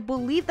 because I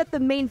believe that the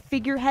main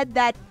figurehead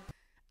that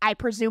I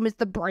presume is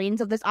the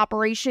brains of this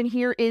operation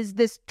here is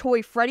this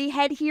toy Freddy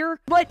head here.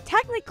 But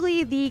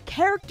technically, the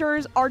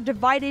characters are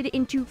divided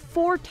into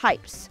 4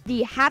 types.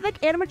 The Havoc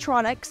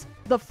animatronics,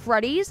 the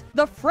Freddys,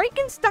 the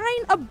Frankenstein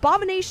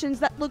abominations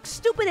that look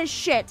stupid as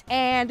shit,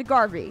 and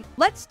Garvey.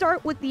 Let's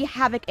start with the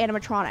Havoc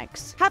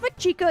animatronics. Havoc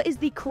Chica is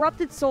the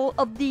corrupted soul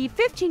of the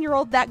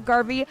 15-year-old that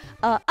Garvey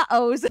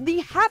uh-ohs.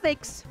 The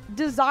Havocs,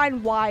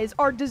 design-wise,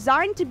 are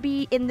designed to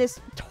be in this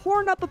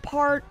torn up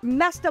apart,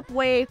 messed up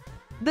way,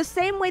 the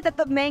same way that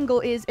the Mangle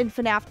is in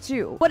FNAF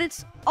 2, but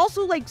it's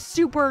also like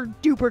super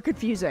duper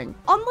confusing.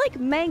 Unlike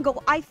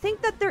Mangle, I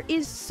think that there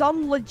is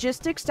some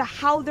logistics to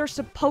how they're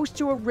supposed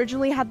to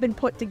originally have been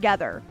put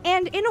together.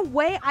 And in a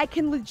way, I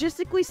can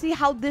logistically see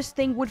how this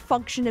thing would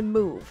function and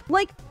move.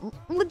 Like,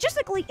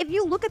 logistically, if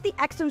you look at the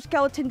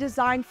exoskeleton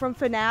design from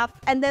FNAF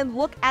and then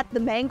look at the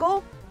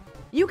Mangle,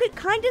 you could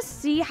kind of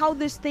see how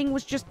this thing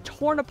was just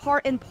torn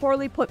apart and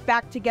poorly put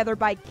back together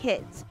by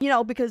kids. You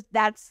know, because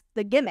that's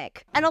the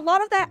gimmick. And a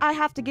lot of that I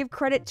have to give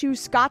credit to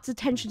Scott's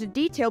attention to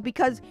detail,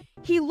 because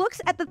he looks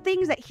at the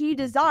things that he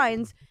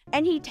designs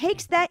and he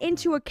takes that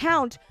into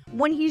account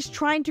when he's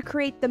trying to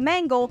create the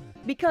Mangle,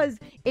 because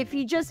if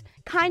he just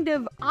kind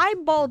of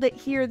eyeballed it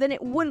here, then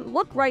it wouldn't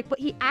look right, but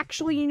he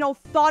actually, you know,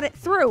 thought it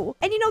through.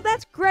 And you know,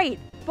 that's great,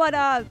 but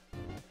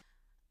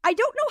I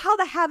don't know how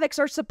the Havocs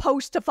are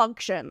supposed to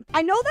function.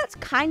 I know that's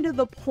kind of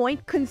the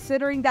point,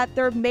 considering that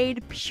they're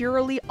made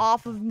purely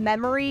off of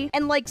memory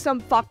and like some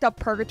fucked up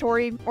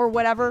purgatory or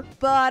whatever,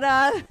 but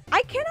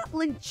I cannot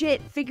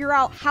legit figure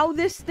out how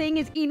this thing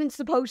is even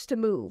supposed to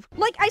move.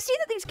 Like, I see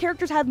that these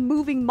characters have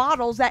moving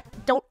models that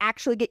don't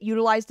actually get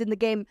utilized in the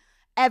game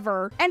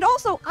ever. And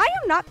also, I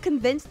am not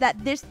convinced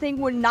that this thing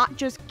would not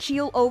just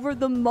keel over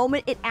the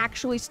moment it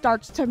actually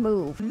starts to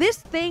move. This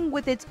thing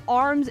with its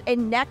arms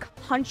and neck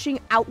punching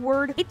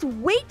outward, it's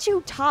way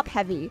too top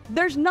heavy.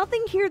 There's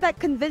nothing here that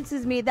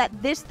convinces me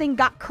that this thing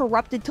got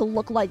corrupted to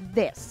look like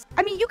this.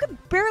 I mean, you can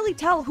barely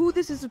tell who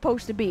this is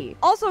supposed to be.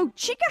 Also,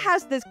 Chica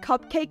has this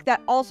cupcake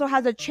that also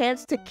has a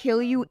chance to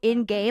kill you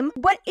in-game,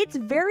 but it's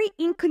very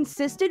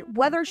inconsistent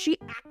whether she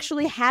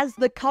actually has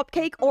the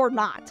cupcake or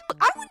not.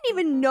 I wouldn't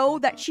even know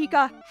that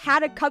Chica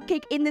had a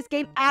cupcake in this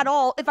game at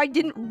all if I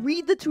didn't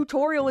read the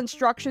tutorial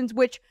instructions,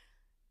 which,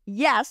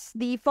 yes,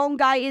 the phone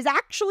guy is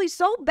actually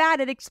so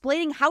bad at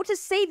explaining how to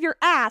save your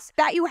ass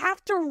that you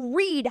have to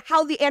read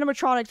how the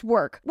animatronics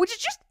work, which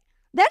is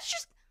that's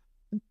just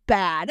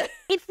bad.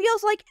 It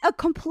feels like a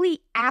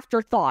complete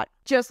afterthought,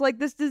 just like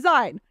this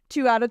design.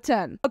 2 out of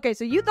 10. Okay,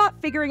 so you thought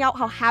figuring out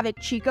how Havoc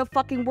Chica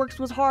fucking works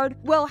was hard?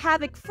 Well,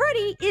 Havoc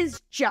Freddy is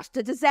just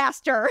a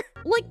disaster.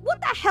 Like, what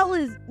the hell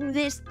is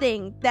this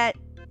thing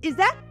is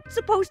that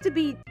supposed to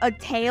be a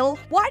tail?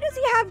 Why does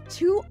he have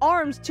 2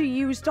 arms to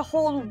use to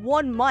hold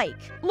 1 mic?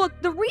 Look,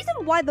 the reason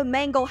why the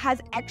Mangle has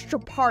extra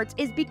parts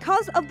is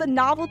because of the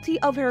novelty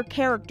of her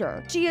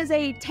character. She is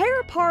a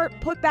tear-apart,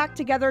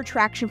 put-back-together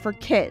attraction for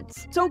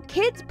kids. So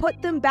kids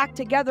put them back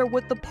together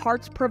with the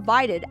parts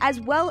provided, as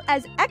well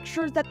as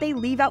extras that they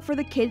leave out for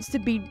the kids to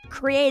be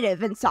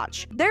creative and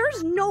such.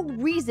 There's no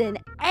reason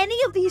any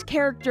of these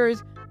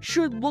characters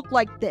should look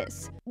like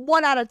this.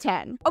 1 out of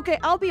 10. Okay,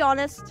 I'll be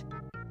honest.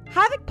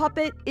 Havoc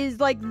Puppet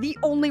is like the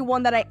only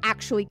one that I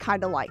actually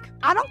kind of like.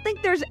 I don't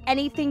think there's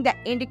anything that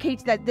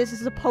indicates that this is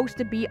supposed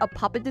to be a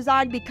puppet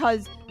design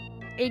because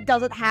it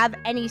doesn't have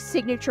any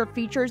signature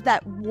features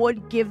that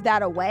would give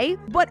that away,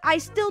 but I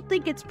still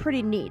think it's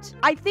pretty neat.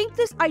 I think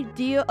this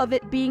idea of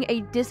it being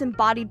a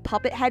disembodied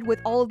puppet head with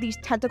all of these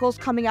tentacles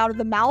coming out of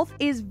the mouth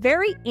is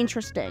very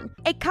interesting.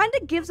 It kind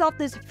of gives off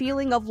this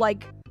feeling of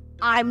like,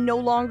 I'm no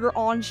longer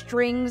on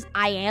strings,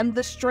 I am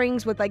the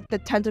strings, with like the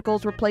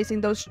tentacles replacing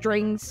those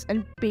strings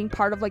and being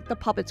part of like the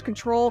puppet's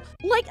control.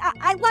 Like,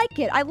 I like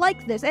it, I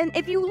like this, and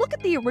if you look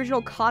at the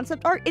original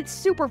concept art, it's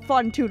super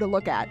fun too to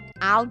look at.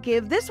 I'll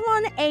give this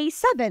one a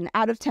 7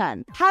 out of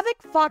 10.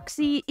 Havoc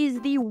Foxy is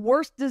the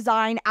worst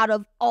design out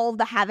of all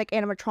the Havoc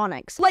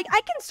animatronics. Like, I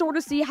can sort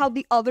of see how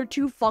the other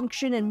 2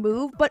 function and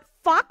move, but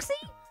Foxy?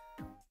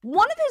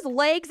 One of his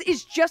legs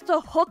is just a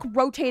hook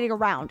rotating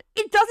around.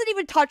 It doesn't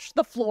even touch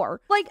the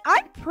floor. Like,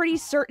 I'm pretty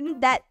certain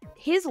that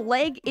his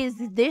leg is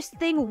this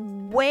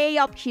thing way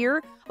up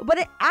here, but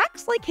it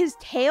acts like his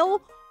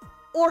tail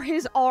or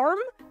his arm.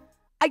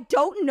 I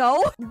don't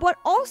know, but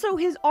also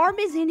his arm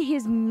is in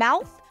his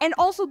mouth, and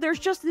also there's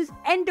just this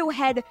endo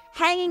head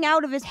hanging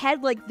out of his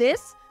head like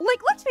this. Like,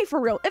 let's be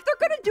for real, if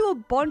they're gonna do a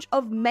bunch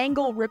of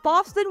Mangle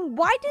ripoffs, then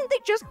why didn't they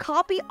just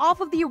copy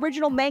off of the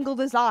original Mangle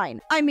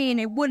design? I mean,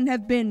 it wouldn't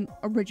have been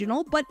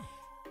original, but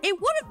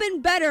it would have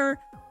been better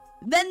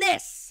than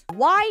this.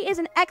 Why is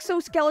an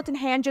exoskeleton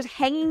hand just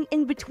hanging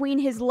in between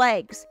his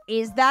legs?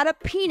 Is that a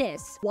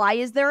penis? Why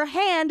is there a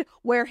hand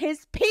where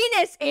his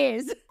penis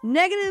is?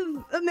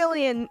 Negative a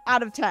million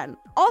out of 10.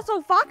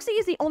 Also, Foxy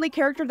is the only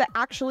character that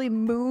actually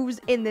moves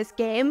in this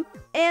game,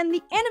 and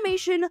the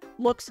animation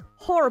looks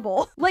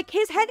horrible. Like,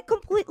 his head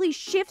completely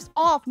shifts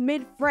off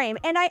mid-frame,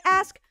 and I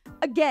ask,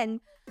 again,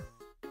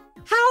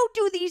 how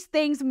do these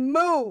things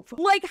move?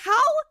 Like,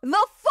 how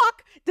the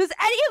fuck does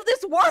any of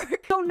this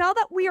work? So now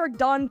that we are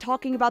done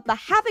talking about the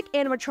Havoc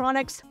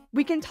animatronics,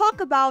 we can talk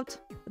about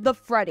the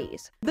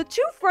Freddys. The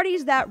 2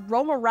 Freddys that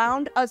roam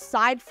around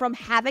aside from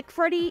Havoc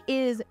Freddy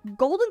is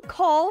Golden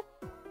Call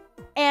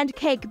and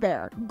Cake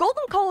Bear.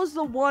 Golden Call is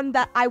the one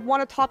that I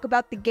want to talk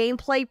about the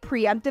gameplay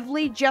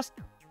preemptively just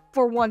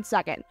for 1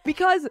 second,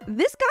 because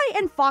this guy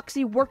and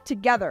Foxy work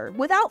together.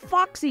 Without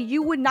Foxy,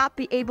 you would not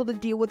be able to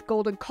deal with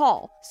Golden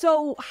Call.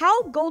 So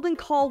how Golden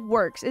Call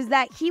works is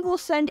that he will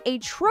send a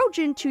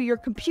Trojan to your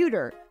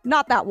computer.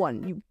 Not that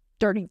one, you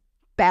dirty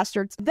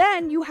bastards.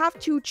 Then you have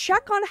to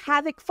check on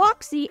Havoc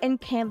Foxy in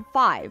Cam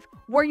 5,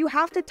 where you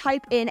have to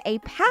type in a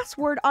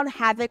password on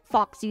Havoc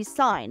Foxy's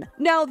sign.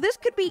 Now, this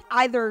could be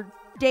either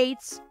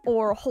dates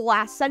or whole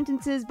ass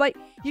sentences, but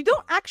you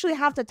don't actually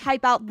have to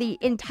type out the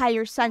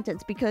entire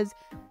sentence because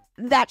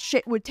that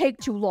shit would take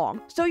too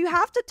long. So you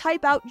have to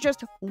type out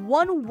just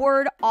 1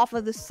 word off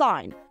of the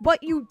sign,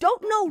 but you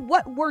don't know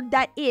what word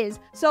that is.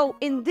 So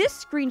in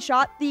this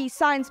screenshot, the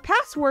sign's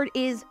password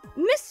is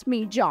Miss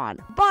Me John,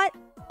 but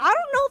I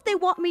don't know if they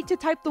want me to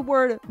type the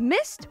word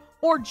missed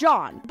or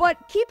John. But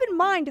keep in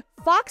mind,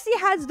 Foxy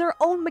has their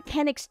own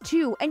mechanics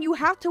too, and you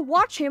have to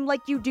watch him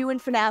like you do in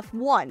FNAF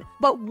 1.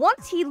 But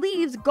once he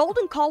leaves,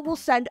 Golden Call will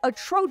send a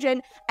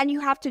Trojan, and you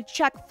have to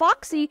check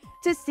Foxy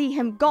to see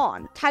him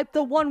gone. Type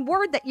the one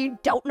word that you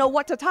don't know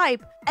what to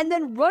type, and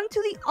then run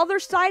to the other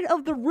side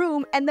of the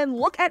room and then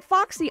look at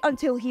Foxy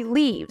until he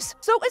leaves.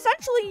 So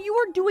essentially, you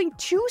are doing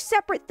two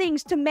separate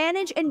things to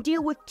manage and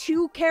deal with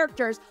two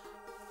characters.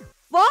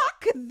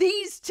 Fuck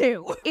these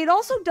two! It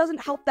also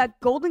doesn't help that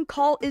Golden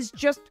Call is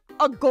just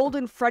a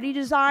Golden Freddy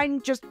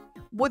design, just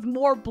with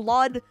more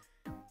blood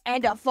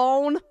and a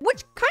phone,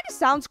 which kind of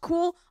sounds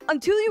cool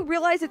until you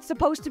realize it's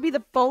supposed to be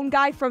the phone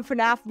guy from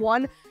FNAF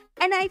 1.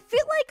 And I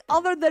feel like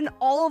other than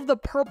all of the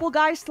purple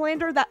guy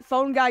slander that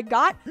phone guy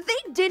got,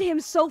 they did him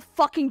so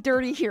fucking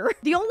dirty here.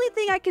 The only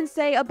thing I can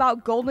say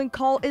about Golden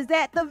Call is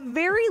that at the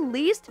very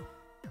least,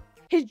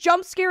 his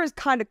jump scare is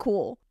kind of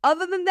cool.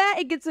 Other than that,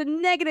 it gets a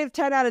negative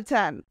 10 out of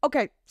 10.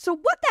 Okay, so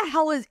what the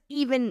hell is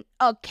even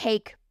a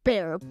cake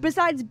bear?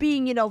 Besides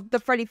being, you know, the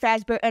Freddy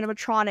Fazbear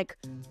animatronic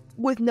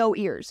with no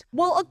ears.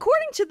 Well,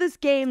 according to this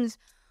game's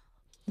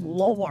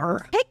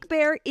lore, Cake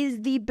Bear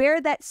is the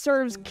bear that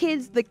serves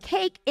kids the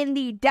cake in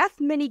the death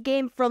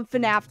minigame from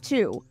FNAF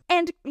 2.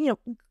 And, you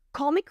know,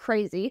 call me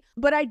crazy,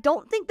 but I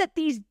don't think that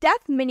these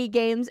death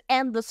minigames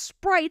and the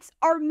sprites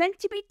are meant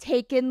to be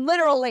taken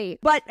literally.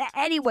 But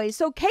anyway,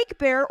 so Cake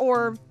Bear,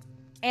 or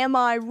Am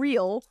I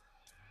Real,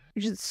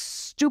 which is a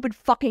stupid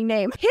fucking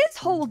name, his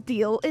whole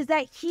deal is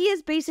that he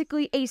is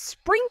basically a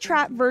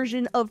Springtrap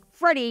version of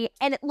Freddy,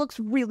 and it looks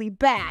really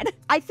bad.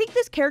 I think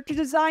this character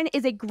design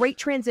is a great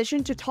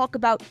transition to talk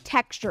about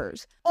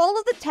textures. All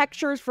of the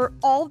textures for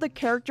all of the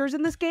characters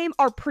in this game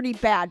are pretty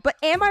bad, but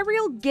Am I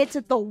Real gets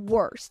it the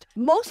worst.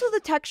 Most of the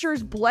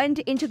textures blend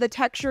into the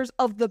textures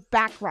of the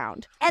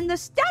background, and the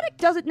static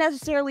doesn't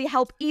necessarily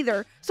help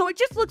either, so it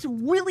just looks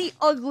really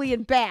ugly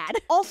and bad.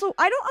 Also,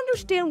 I don't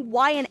understand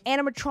why an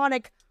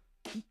animatronic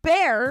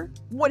bear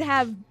would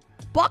have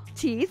buck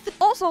teeth.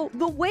 Also,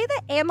 the way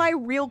that Am I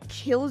Real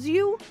kills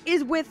you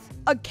is with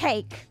a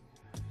cake.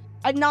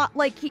 And not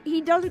like,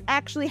 he doesn't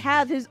actually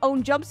have his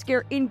own jump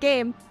scare in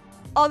game,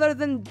 other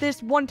than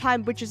this one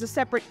time, which is a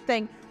separate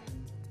thing.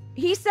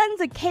 He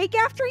sends a cake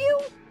after you,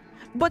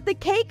 but the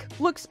cake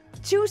looks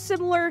too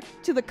similar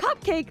to the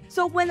cupcake,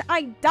 so when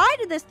I die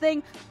to this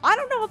thing, I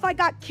don't know if I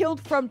got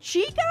killed from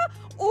Chica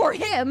or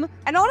him,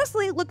 and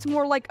honestly, it looks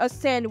more like a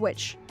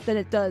sandwich than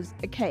it does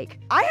a cake.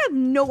 I have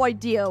no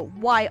idea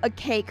why a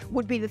cake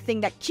would be the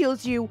thing that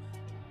kills you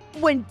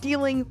when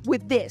dealing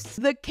with this.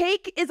 The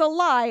cake is a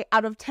lie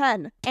out of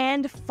 10.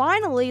 And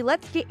finally,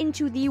 let's get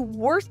into the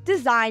worst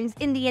designs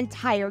in the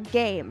entire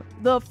game.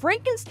 The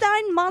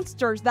Frankenstein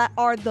monsters that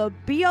are the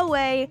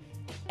BOA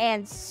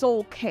and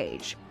Soul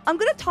Cage. I'm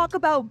gonna talk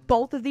about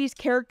both of these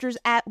characters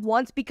at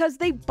once because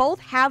they both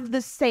have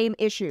the same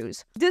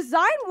issues.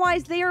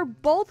 Design-wise, they are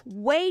both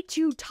way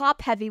too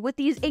top-heavy with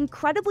these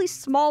incredibly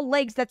small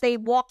legs that they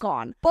walk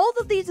on. Both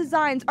of these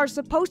designs are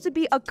supposed to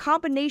be a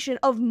combination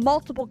of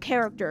multiple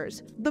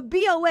characters. The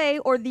BOA,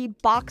 or the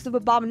Box of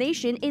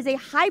Abomination, is a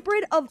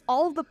hybrid of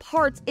all of the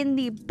parts in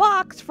the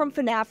box from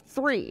FNAF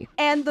 3.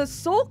 And the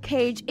Soul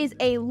Cage is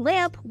a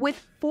lamp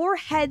with 4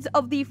 heads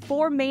of the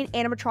 4 main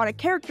animatronic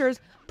characters,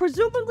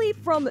 presumably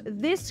from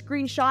this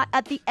screenshot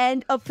at the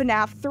end of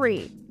FNAF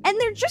 3. And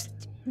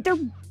they're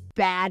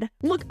bad.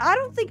 Look, I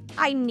don't think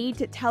I need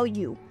to tell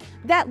you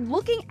that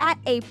looking at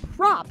a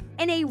prop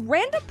and a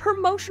random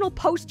promotional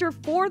poster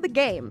for the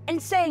game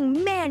and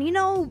saying, man, you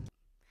know,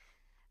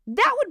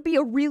 that would be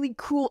a really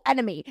cool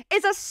enemy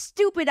is a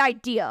stupid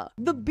idea.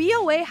 The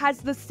BOA has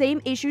the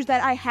same issues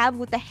that I have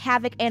with the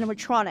Havoc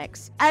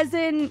animatronics, as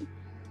in,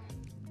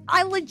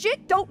 I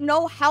legit don't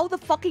know how the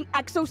fucking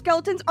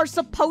exoskeletons are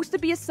supposed to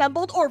be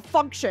assembled or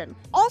function.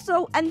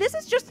 Also, and this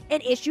is just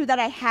an issue that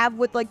I have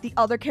with like the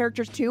other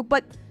characters too,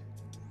 but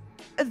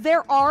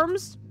their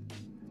arms,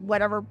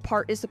 whatever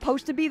part is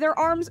supposed to be their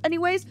arms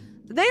anyways,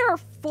 they are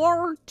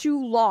far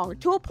too long,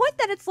 to a point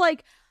that it's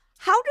like,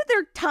 how do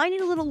their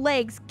tiny little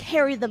legs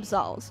carry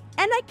themselves?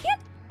 And I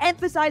can't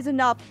emphasize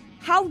enough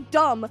how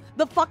dumb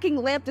the fucking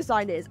lamp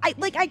design is. I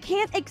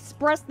can't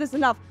express this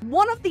enough.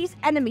 One of these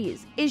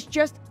enemies is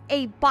just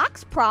a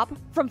box prop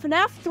from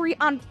FNAF 3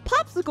 on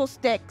popsicle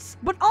sticks,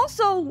 but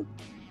also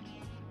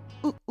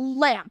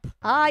lamp.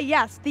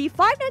 Yes, the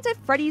Five Nights at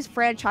Freddy's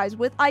franchise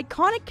with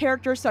iconic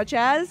characters such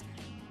as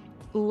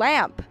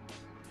Lamp.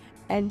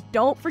 And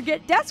don't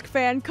forget Desk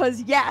Fan,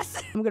 because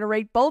yes, I'm gonna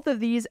rate both of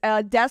these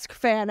Desk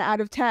Fan out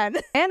of 10.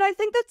 And I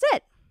think that's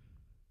it.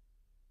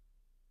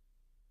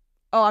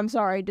 Oh, I'm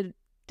sorry, did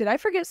I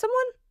forget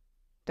someone?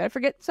 Did I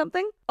forget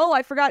something? Oh,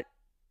 I forgot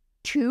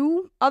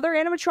 2 other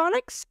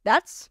animatronics?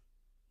 That's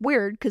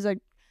weird, because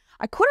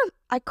I could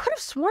have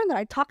sworn that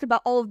I talked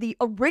about all of the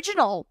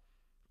original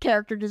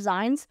character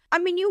designs. I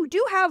mean, you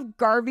do have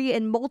Garvey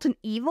and Molten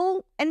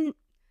Evil, and,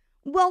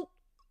 well,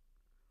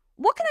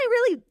 what can I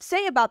really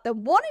say about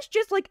them? One is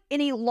just like an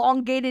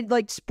elongated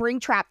like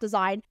Springtrap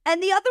design,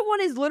 and the other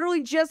one is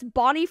literally just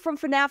Bonnie from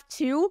FNAF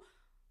 2,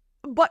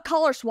 but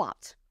color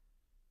swapped.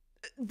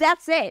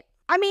 That's it.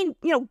 I mean,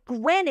 you know,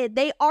 granted,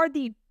 they are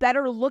the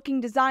better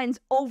looking designs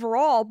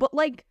overall, but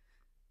like,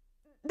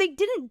 they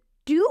didn't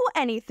do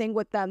anything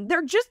with them.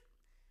 They're just,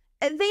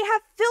 they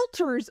have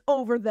filters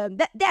over them.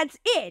 That's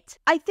it.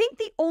 I think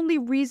the only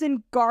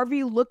reason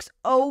Garvey looks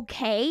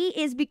okay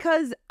is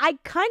because I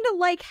kind of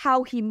like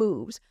how he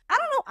moves. I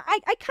don't know, I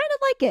kind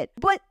of like it,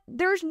 but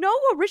there's no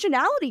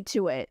originality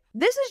to it.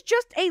 This is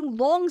just a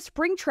long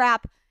spring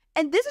trap,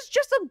 and this is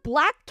just a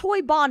black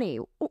toy Bonnie.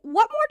 What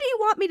more do you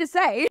want me to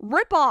say?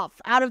 Rip off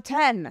out of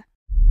 10.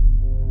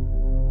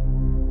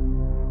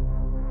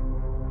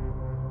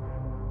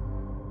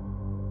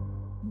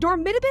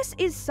 Dormitabis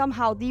is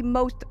somehow the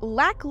most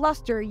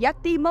lackluster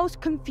yet the most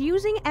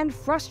confusing and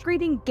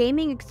frustrating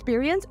gaming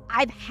experience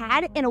I've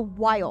had in a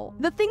while.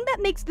 The thing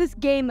that makes this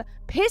game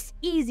piss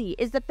easy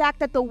is the fact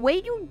that the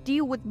way you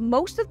deal with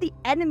most of the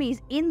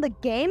enemies in the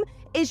game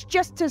is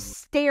just to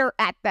stare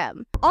at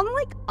them.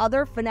 Unlike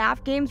other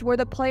FNAF games where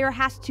the player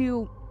has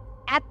to,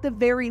 at the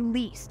very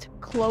least,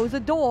 close a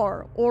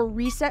door, or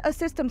reset a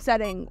system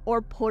setting,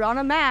 or put on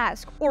a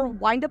mask, or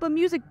wind up a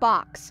music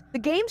box. The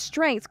game's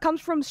strength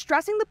comes from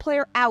stressing the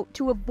player out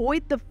to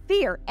avoid the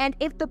fear, and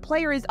if the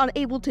player is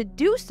unable to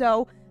do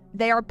so,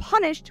 they are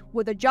punished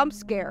with a jump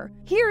scare.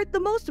 Here, the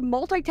most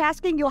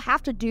multitasking you'll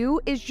have to do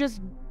is just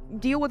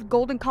deal with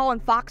Golden Call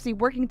and Foxy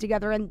working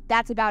together, and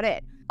that's about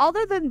it.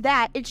 Other than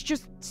that, it's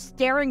just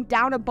staring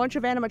down a bunch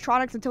of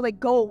animatronics until they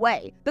go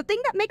away. The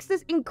thing that makes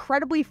this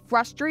incredibly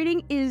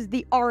frustrating is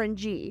the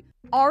RNG.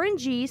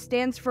 RNG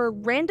stands for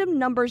Random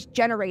Numbers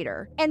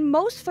Generator, and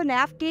most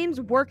FNAF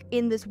games work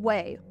in this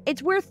way.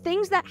 It's where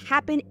things that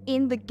happen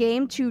in the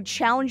game to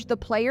challenge the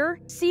player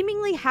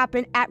seemingly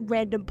happen at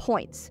random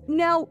points.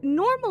 Now,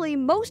 normally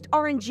most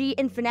RNG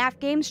in FNAF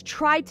games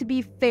try to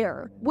be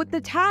fair, with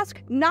the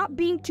task not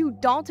being too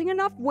daunting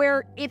enough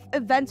where if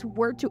events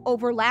were to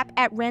overlap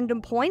at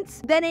random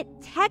points, then it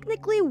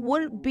technically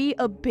wouldn't be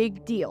a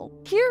big deal.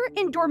 Here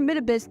in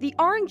Dormitabis, the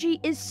RNG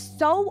is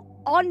so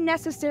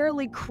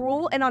unnecessarily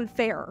cruel and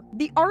unfair.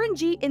 The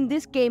RNG in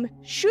this game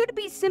should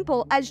be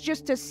simple as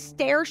just to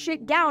stare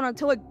shit down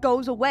until it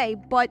goes away,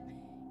 but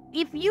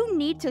if you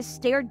need to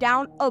stare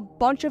down a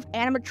bunch of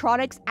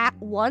animatronics at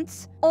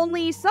once,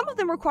 only some of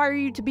them require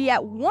you to be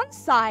at one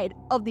side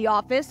of the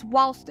office,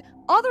 whilst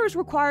others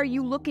require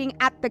you looking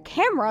at the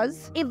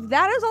cameras. If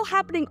that is all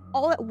happening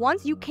all at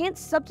once, you can't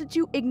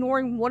substitute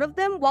ignoring one of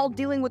them while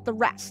dealing with the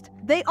rest.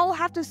 They all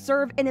have to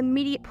serve an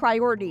immediate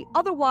priority,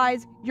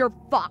 otherwise you're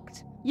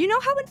fucked. You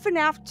know how in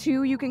FNAF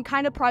 2 you can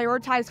kind of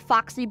prioritize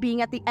Foxy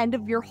being at the end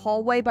of your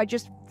hallway by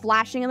just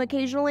flashing him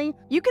occasionally?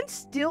 You can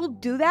still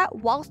do that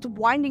whilst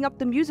winding up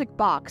the music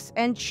box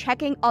and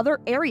checking other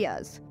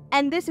areas.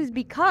 And this is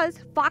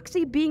because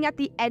Foxy being at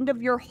the end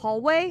of your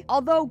hallway,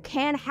 although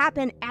can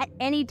happen at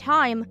any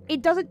time,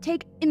 it doesn't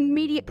take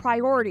immediate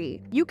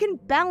priority. You can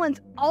balance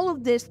all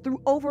of this through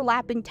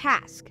overlapping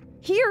tasks.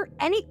 Here,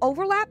 any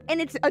overlap,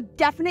 and it's a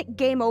definite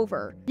game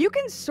over. You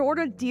can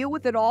sorta deal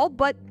with it all,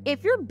 but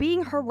if you're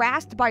being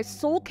harassed by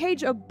Soul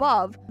Cage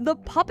above, the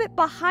puppet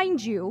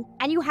behind you,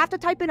 and you have to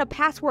type in a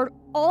password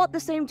all at the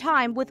same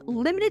time with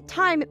limited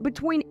time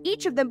between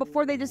each of them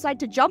before they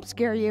decide to jump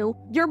scare you,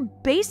 you're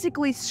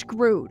basically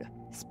screwed.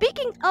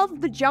 Speaking of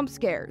the jump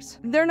scares,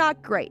 they're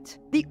not great.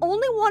 The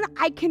only one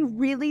I can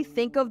really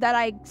think of that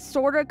I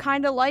sorta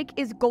kinda like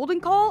is Golden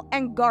Call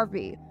and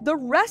Garvey. The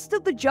rest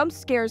of the jump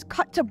scares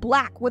cut to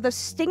black with a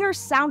stinger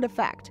sound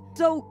effect,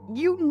 so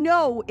you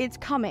know it's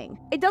coming.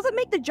 It doesn't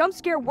make the jump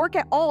scare work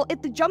at all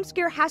if the jump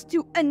scare has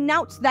to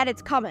announce that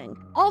it's coming.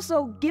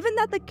 Also, given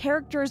that the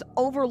characters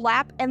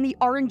overlap and the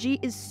RNG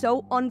is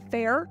so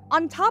unfair,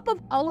 on top of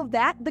all of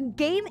that, the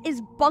game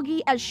is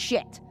buggy as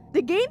shit.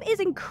 The game is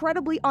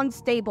incredibly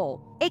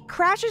unstable. It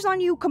crashes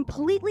on you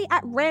completely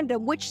at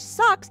random, which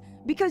sucks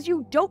because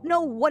you don't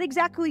know what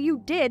exactly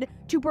you did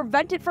to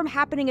prevent it from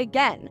happening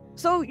again.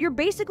 So you're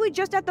basically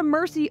just at the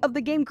mercy of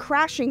the game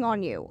crashing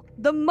on you.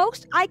 The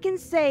most I can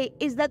say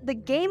is that the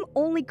game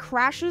only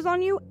crashes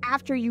on you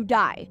after you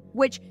die,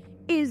 which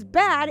is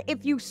bad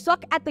if you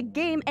suck at the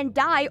game and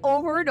die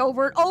over and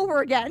over and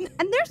over again.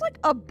 And there's like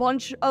a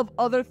bunch of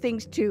other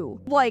things too,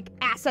 like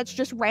assets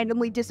just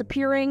randomly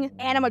disappearing,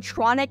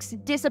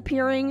 animatronics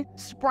disappearing,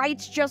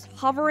 sprites just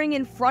hovering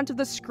in front of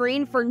the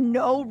screen for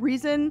no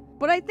reason.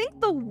 But I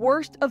think the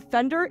worst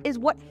offender is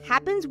what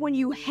happens when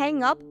you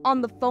hang up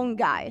on the phone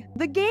guy.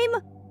 The game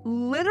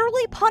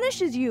literally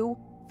punishes you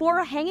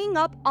for hanging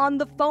up on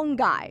the phone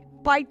guy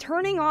by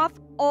turning off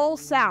all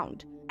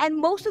sound. And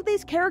most of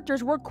these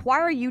characters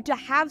require you to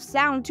have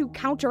sound to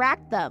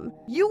counteract them.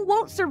 You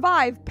won't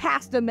survive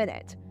past a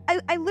minute.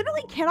 I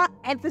literally cannot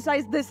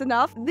emphasize this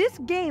enough. This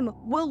game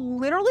will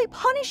literally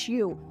punish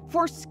you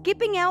for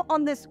skipping out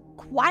on this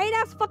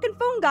quiet-ass fucking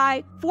phone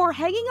guy, for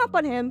hanging up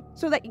on him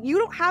so that you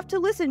don't have to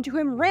listen to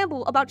him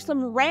ramble about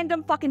some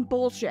random fucking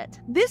bullshit.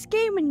 This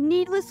game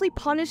needlessly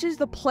punishes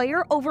the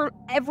player over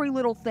every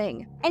little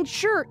thing. And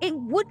sure, it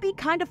would be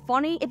kind of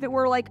funny if it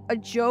were like a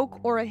joke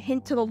or a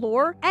hint to the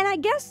lore, and I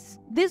guess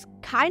this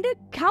kind of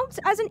counts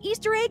as an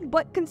Easter egg,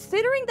 but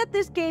considering that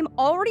this game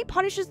already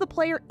punishes the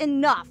player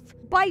enough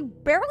by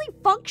barely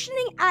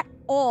functioning at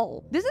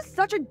all. This is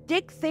such a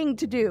dick thing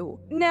to do.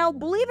 Now,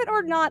 believe it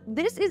or not,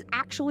 this is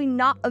actually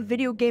not a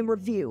video game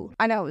review.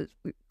 I know, it's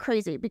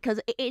crazy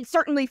because it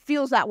certainly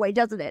feels that way,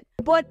 doesn't it?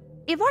 But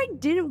if I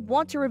didn't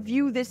want to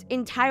review this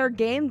entire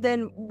game,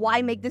 then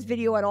why make this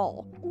video at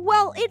all?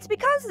 Well, it's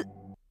because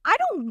I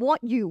don't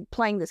want you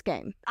playing this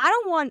game. I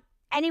don't want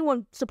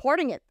anyone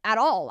supporting it at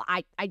all.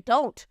 I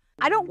don't.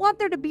 I don't want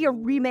there to be a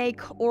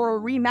remake or a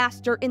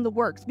remaster in the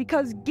works,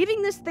 because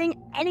giving this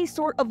thing any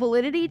sort of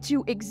validity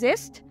to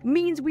exist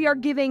means we are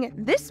giving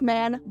this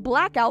man,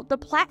 Blackout, the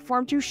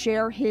platform to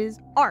share his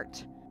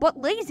art.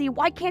 But lazy,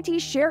 why can't he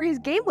share his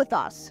game with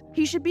us?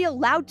 He should be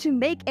allowed to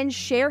make and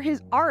share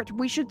his art.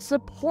 We should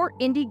support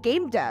indie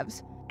game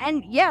devs.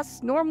 And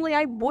yes, normally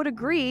I would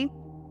agree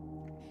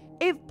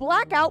if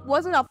Blackout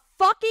wasn't a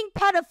fucking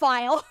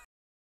pedophile.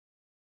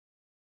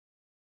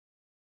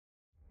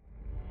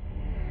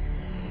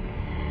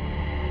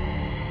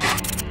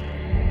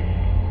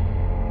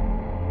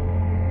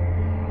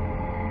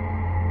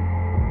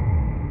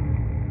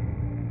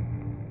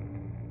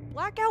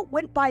 Blackout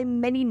went by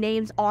many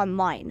names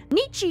online,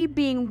 Nietzsche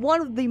being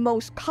one of the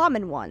most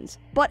common ones,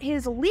 but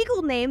his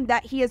legal name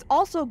that he has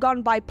also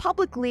gone by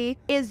publicly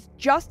is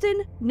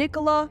Justin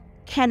Nicola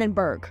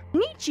Kannenberg.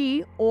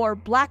 Nietzsche, or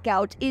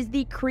Blackout, is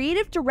the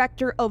creative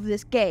director of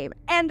this game,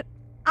 and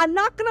I'm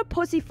not gonna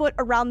pussyfoot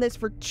around this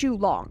for too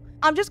long.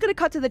 I'm just gonna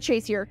cut to the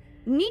chase here.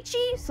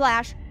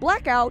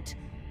 Nietzsche/Blackout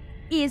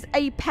is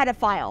a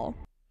pedophile.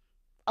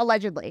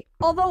 Allegedly.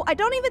 Although I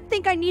don't even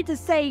think I need to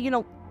say,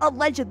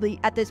 allegedly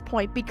at this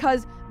point,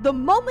 because the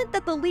moment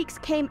that the leaks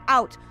came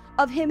out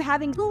of him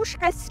having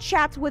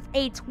chats with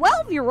a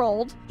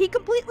 12-year-old, he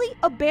completely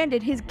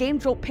abandoned his Game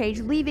Jolt page,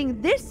 leaving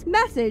this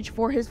message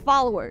for his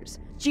followers.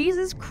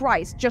 Jesus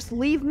Christ, just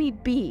leave me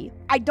be.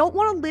 I don't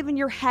want to live in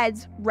your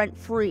heads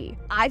rent-free.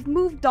 I've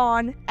moved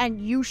on,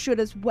 and you should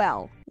as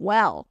well.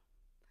 Well,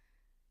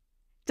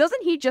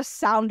 doesn't he just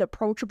sound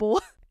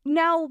approachable?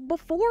 Now,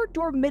 before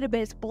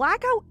Dormitabis,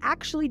 Blackout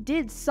actually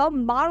did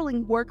some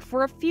modeling work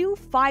for a few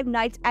Five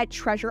Nights at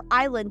Treasure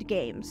Island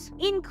games,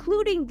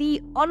 including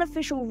the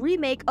unofficial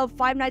remake of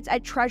Five Nights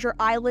at Treasure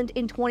Island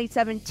in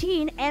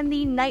 2017 and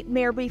the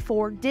Nightmare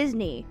Before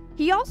Disney.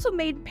 He also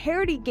made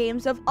parody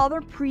games of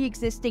other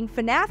pre-existing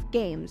FNAF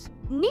games.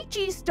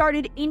 Nietzsche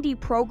started indie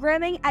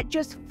programming at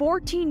just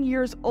 14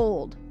 years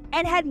old,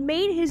 and had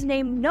made his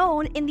name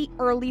known in the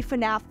early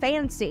FNAF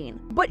fan scene.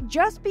 But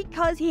just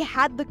because he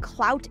had the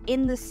clout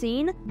in the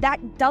scene,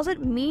 that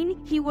doesn't mean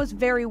he was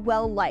very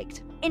well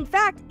liked. In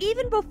fact,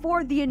 even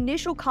before the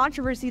initial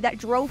controversy that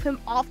drove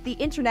him off the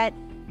internet,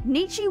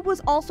 Nietzsche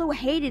was also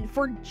hated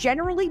for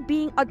generally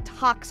being a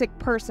toxic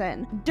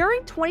person.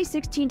 During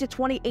 2016 to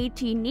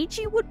 2018,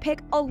 Nietzsche would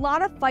pick a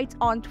lot of fights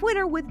on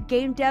Twitter with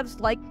game devs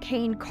like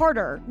Kane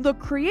Carter, the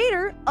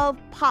creator of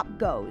Pop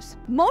Goes.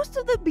 Most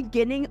of the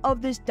beginning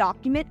of this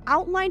document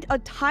outlined a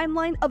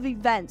timeline of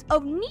events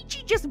of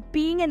Nietzsche just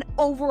being an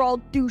overall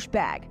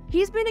douchebag.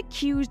 He's been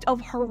accused of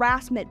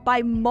harassment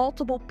by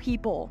multiple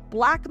people,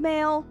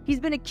 blackmail, he's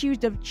been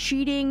accused of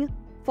cheating,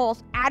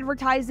 false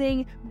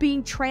advertising,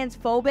 being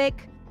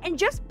transphobic, and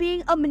just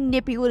being a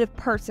manipulative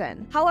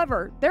person.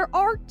 However, there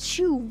are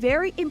two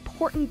very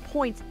important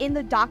points in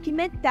the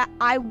document that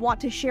I want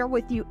to share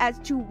with you as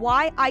to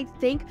why I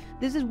think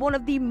this is one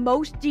of the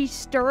most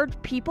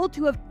disturbed people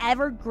to have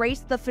ever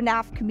graced the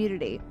FNAF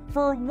community.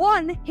 For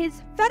one,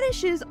 his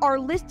fetishes are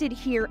listed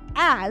here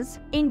as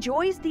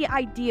enjoys the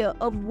idea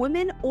of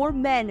women or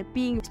men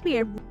being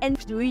speared and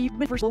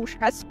for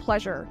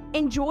pleasure,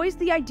 enjoys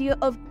the idea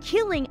of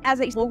killing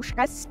as a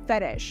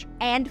fetish,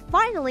 and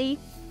finally,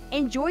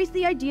 enjoys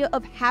the idea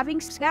of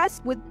having sex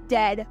with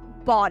dead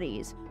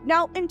bodies.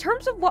 Now, in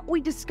terms of what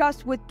we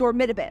discussed with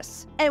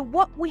Dormitabis, and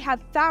what we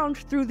have found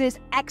through this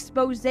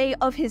expose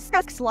of his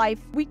sex life,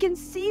 we can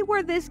see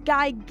where this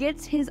guy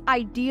gets his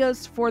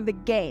ideas for the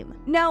game.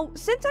 Now,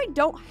 since I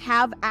don't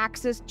have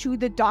access to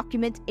the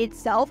document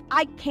itself,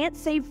 I can't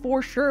say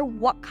for sure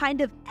what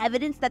kind of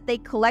evidence that they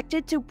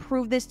collected to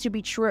prove this to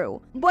be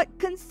true. But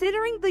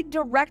considering the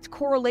direct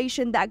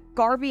correlation that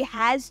Garvey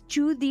has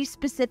to these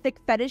specific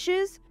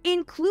fetishes,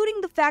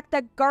 including the fact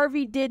that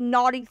Garvey did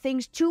naughty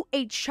things to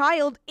a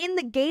child in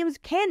the game's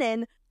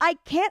canon, I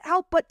can't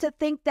help but to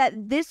think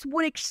that this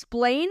would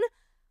explain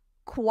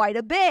quite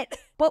a bit.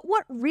 But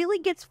what really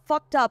gets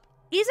fucked up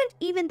isn't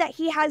even that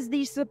he has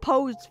these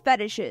supposed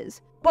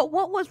fetishes, but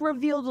what was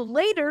revealed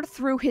later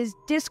through his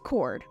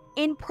Discord.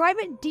 In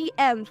private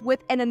DMs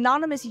with an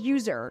anonymous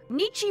user,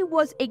 Nietzsche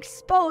was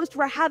exposed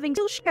for having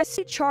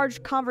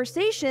charged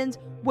conversations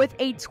with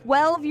a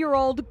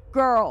 12-year-old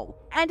girl.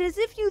 And as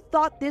if you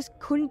thought this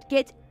couldn't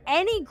get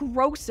any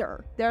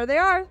grosser, there they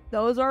are.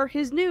 Those are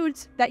his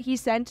nudes that he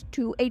sent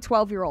to a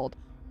 12-year-old.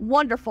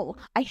 Wonderful.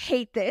 I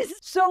hate this.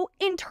 So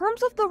in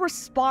terms of the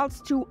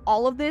response to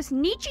all of this,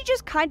 Nietzsche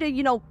just kind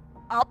of,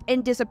 up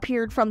and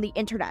disappeared from the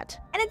internet.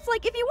 And it's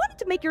like, if you wanted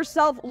to make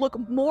yourself look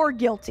more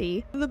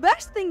guilty, the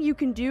best thing you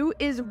can do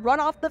is run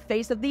off the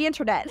face of the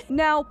internet.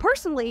 Now,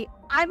 personally,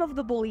 I'm of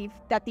the belief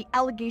that the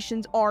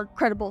allegations are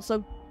credible,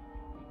 so,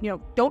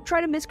 don't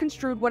try to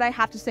misconstrue what I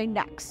have to say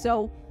next.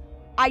 So,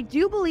 I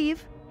do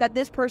believe that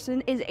this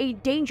person is a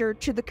danger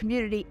to the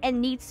community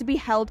and needs to be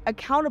held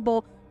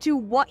accountable to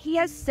what he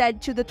has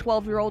said to the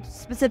 12-year-old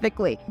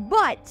specifically.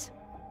 But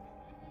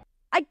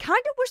I kind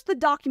of wish the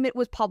document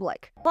was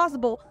public.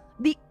 Possible,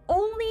 the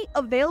only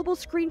available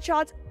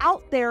screenshots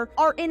out there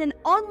are in an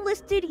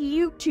unlisted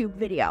YouTube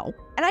video.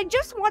 And I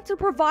just want to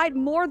provide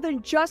more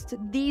than just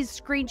these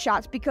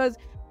screenshots because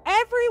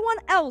everyone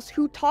else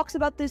who talks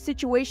about this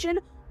situation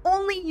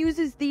only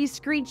uses these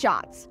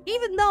screenshots,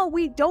 even though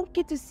we don't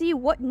get to see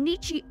what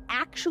Nietzsche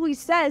actually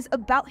says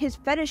about his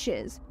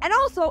fetishes. And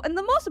also, and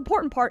the most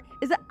important part,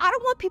 is that I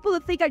don't want people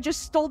to think I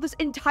just stole this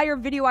entire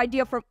video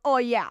idea from, oh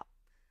yeah.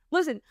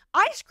 Listen,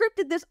 I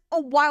scripted this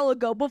a while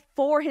ago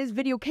before his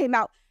video came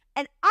out,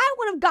 and I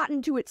would have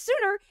gotten to it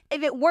sooner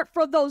if it weren't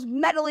for those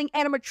meddling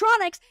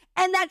animatronics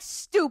and that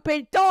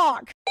stupid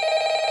dog.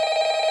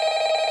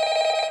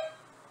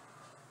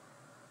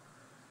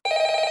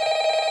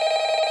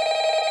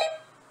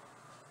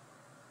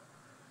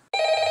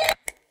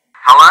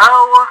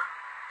 Hello?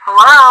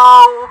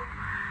 Hello?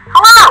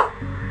 Hello?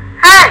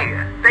 Hey,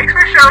 thanks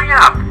for showing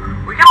up.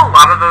 We get a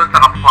lot of those that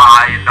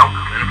apply and don't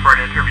come in for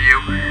an interview.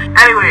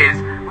 Anyways,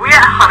 we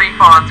at Honey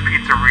Fawn's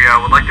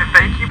Pizzeria would like to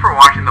thank you for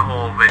watching the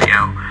whole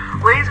video.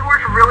 Ladies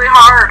worked really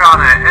hard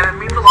on it, and it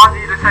means a lot that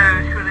you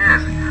decided to tune in.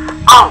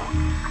 Oh,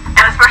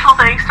 and a special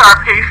thanks to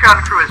our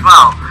Patreon crew as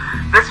well.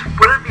 This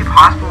wouldn't be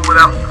possible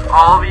without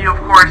all of you, of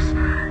course,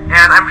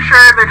 and I'm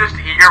sure they're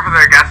just eager for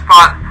their guest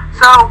spot,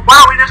 so why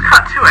don't we just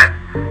cut to it?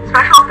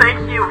 Special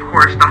thank you, of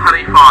course, to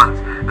Honey Fawns,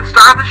 the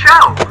star of the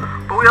show.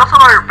 But we also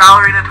have our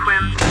ballerina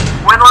twins,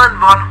 Gwendolyn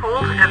Von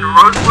Holt and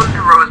Rosebud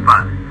to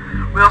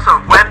Rosebud. We also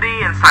have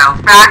Wendy and Styles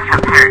Backe,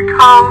 have Parrot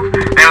Cove.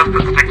 They always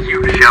put such a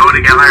cute show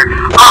together.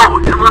 Oh,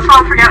 and let's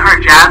not forget our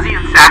jazzy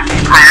and sassy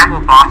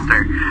Pineapple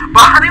Foster.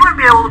 But Honey wouldn't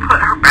be able to put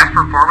her best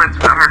performance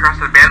without her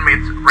trusted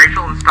bandmates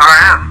Rachel and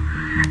StarM.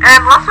 And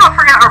let's not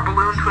forget our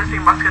balloon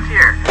twisting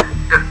musketeer,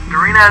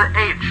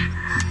 DorinaH.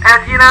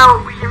 And you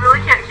know, we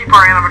really can't keep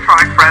our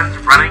animatronic friends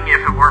running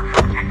if it weren't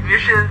for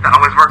technicians that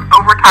always work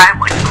overtime,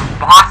 like some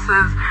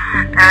bosses,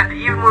 and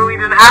even when we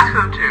didn't ask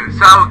them to.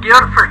 So give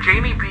it up for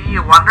Janie B,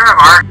 a wonder of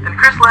art, and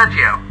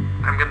Langiu.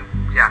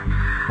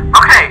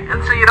 Okay,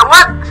 and so you know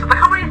what? So the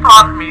company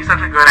thought me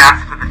such a good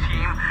asset to the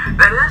team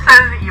that it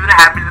decided to even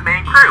add me to the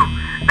main crew.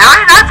 Now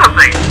I need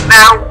something.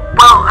 Now,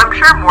 well, I'm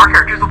sure more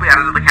characters will be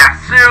added to the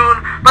cast soon,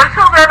 but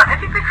until then, I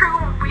think the crew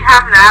we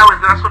have now is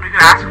the best one we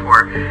could ask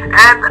for.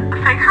 And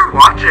thanks for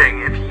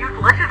watching. If you'd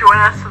like to join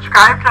us,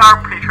 subscribe to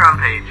our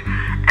Patreon page.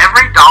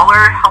 Every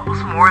dollar helps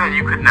us more than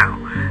you could know.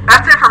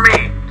 That's it for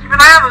me. Keep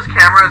an eye on those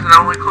cameras and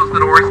only close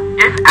the doors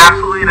if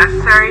absolutely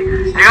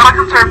necessary. You gotta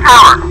conserve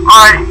power.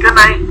 Alright, good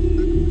night.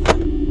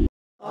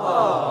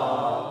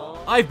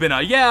 I've been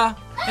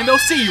and I'll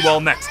see you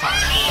all next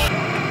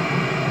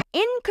time.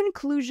 In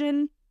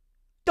conclusion,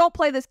 don't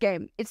play this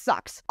game. It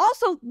sucks.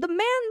 Also, the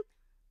man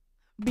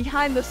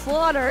behind the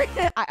slaughter,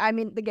 I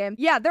mean the game.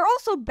 Yeah, they're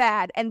also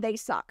bad and they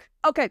suck.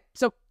 Okay,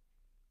 so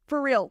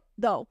for real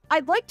though,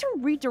 I'd like to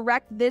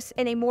redirect this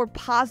in a more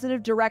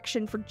positive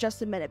direction for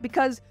just a minute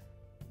because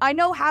I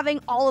know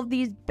having all of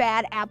these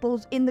bad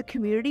apples in the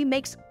community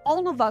makes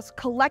all of us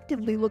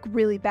collectively look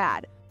really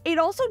bad. It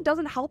also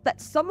doesn't help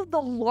that some of the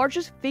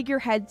largest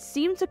figureheads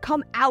seem to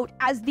come out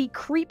as the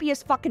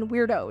creepiest fucking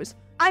weirdos.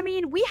 I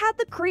mean, we had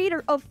the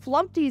creator of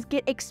Flumpties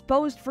get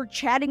exposed for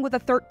chatting with a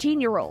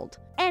 13-year-old.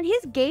 And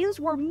his games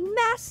were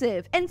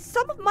massive, and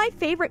some of my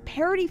favorite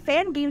parody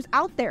fan games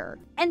out there.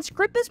 And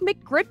Scrippus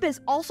McGrippus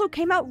also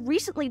came out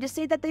recently to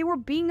say that they were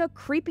being a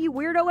creepy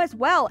weirdo as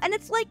well. And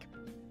it's like,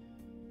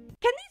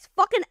 can these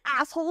fucking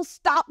assholes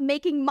stop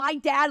making my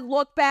dad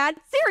look bad?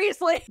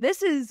 Seriously,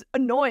 this is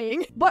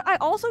annoying. But I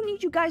also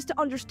need you guys to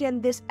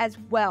understand this as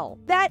well,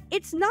 that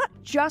it's not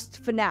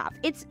just FNAF,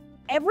 it's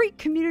every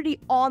community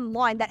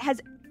online that has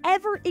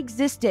ever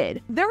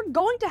existed. They're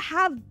going to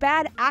have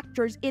bad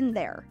actors in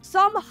there,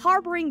 some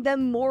harboring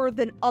them more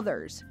than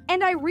others.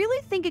 And I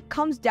really think it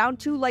comes down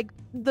to like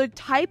the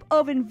type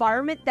of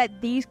environment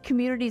that these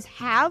communities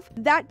have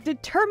that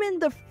determine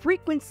the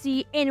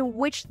frequency in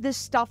which this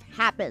stuff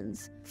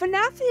happens.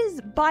 FNAF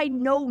is by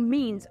no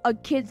means a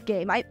kid's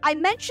game. I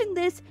mentioned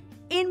this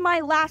in my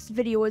last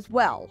video as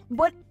well,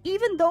 but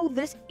even though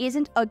this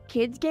isn't a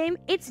kid's game,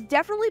 it's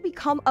definitely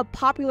become a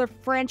popular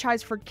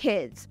franchise for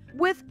kids,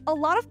 with a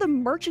lot of the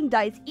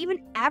merchandise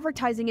even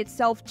advertising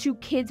itself to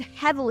kids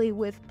heavily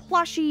with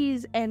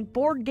plushies and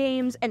board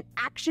games and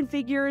action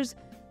figures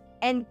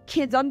and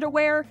kids'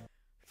 underwear.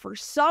 For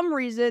some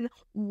reason,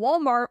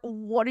 Walmart,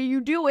 what are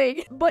you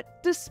doing?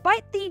 But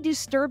despite the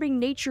disturbing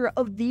nature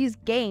of these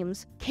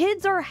games,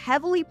 kids are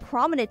heavily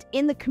prominent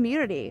in the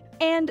community.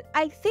 And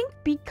I think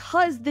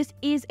because this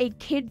is a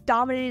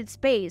kid-dominated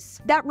space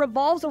that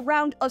revolves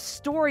around a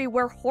story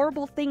where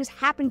horrible things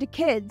happen to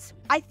kids,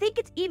 I think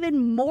it's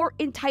even more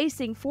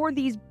enticing for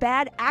these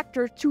bad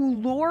actors to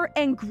lure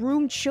and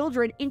groom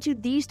children into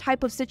these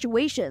type of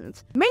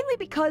situations. Mainly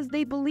because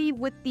they believe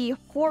with the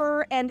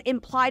horror and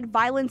implied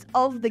violence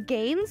of the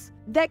games,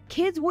 that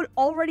kids would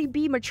already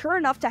be mature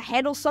enough to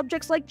handle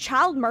subjects like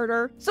child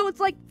murder. So it's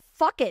like,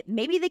 fuck it,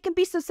 maybe they can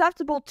be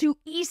susceptible to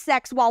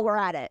e-sex while we're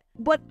at it.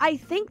 But I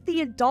think the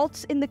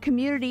adults in the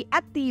community,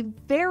 at the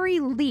very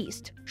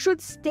least,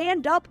 should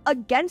stand up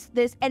against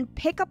this and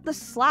pick up the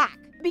slack.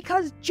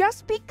 Because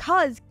just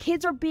because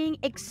kids are being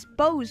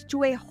exposed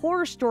to a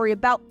horror story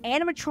about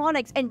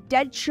animatronics and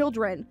dead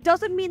children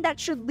doesn't mean that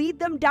should lead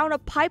them down a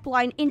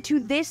pipeline into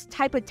this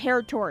type of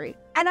territory.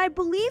 And I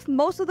believe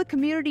most of the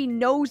community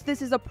knows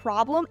this is a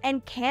problem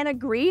and can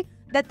agree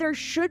that there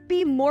should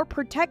be more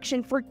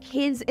protection for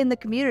kids in the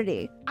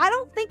community. I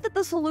don't think that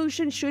the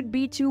solution should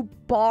be to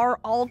bar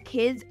all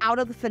kids out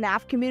of the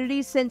FNAF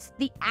community, since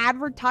the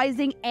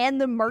advertising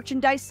and the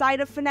merchandise side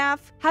of FNAF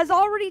has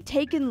already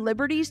taken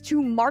liberties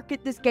to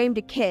market this game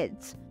to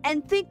kids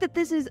and think that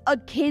this is a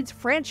kids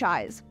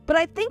franchise. But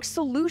I think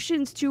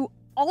solutions to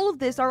all of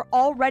this are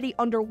already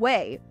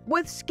underway,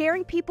 with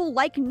scaring people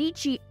like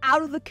Nietzsche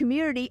out of the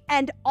community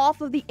and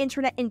off of the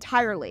internet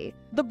entirely.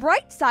 The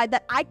bright side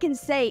that I can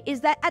say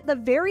is that at the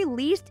very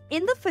least,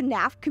 in the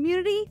FNAF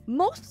community,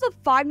 most of the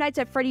Five Nights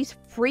at Freddy's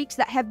freaks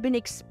that have been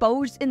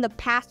exposed in the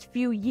past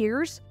few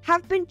years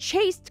have been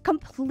chased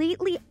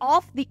completely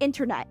off the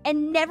internet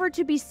and never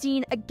to be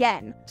seen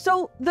again.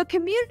 So the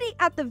community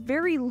at the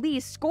very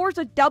least scores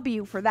a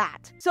W for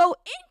that. So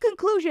in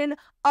conclusion,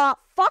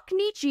 fuck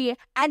Nietzsche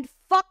and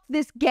fuck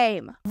this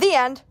game. The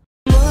end.